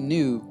 somebody that he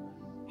knew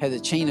had a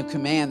chain of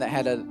command that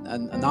had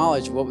a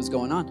knowledge of what was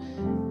going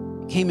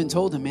on, came and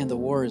told him, man, the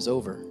war is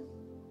over.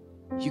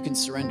 You can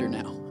surrender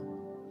now.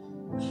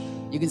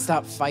 You can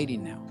stop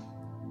fighting now.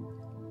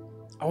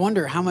 I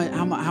wonder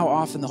how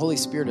often the Holy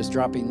Spirit is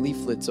dropping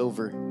leaflets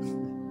over.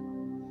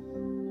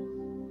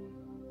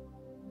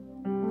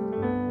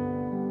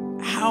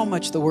 How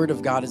much the Word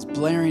of God is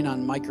blaring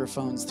on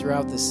microphones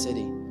throughout this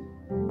city.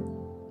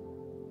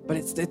 But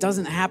it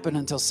doesn't happen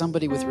until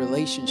somebody with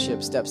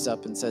relationship steps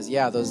up and says,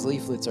 yeah, those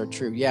leaflets are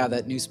true. Yeah,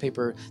 that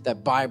newspaper,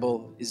 that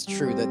Bible is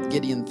true. That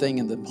Gideon thing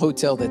in the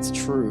hotel, that's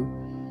true.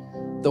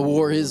 The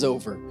war is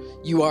over.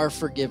 You are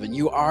forgiven.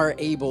 You are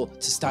able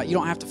to stop. You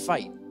don't have to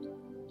fight.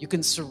 You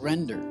can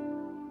surrender.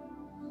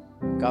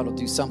 God will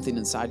do something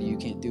inside of you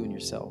can't do in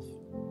yourself.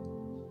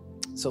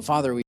 So,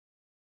 Father, we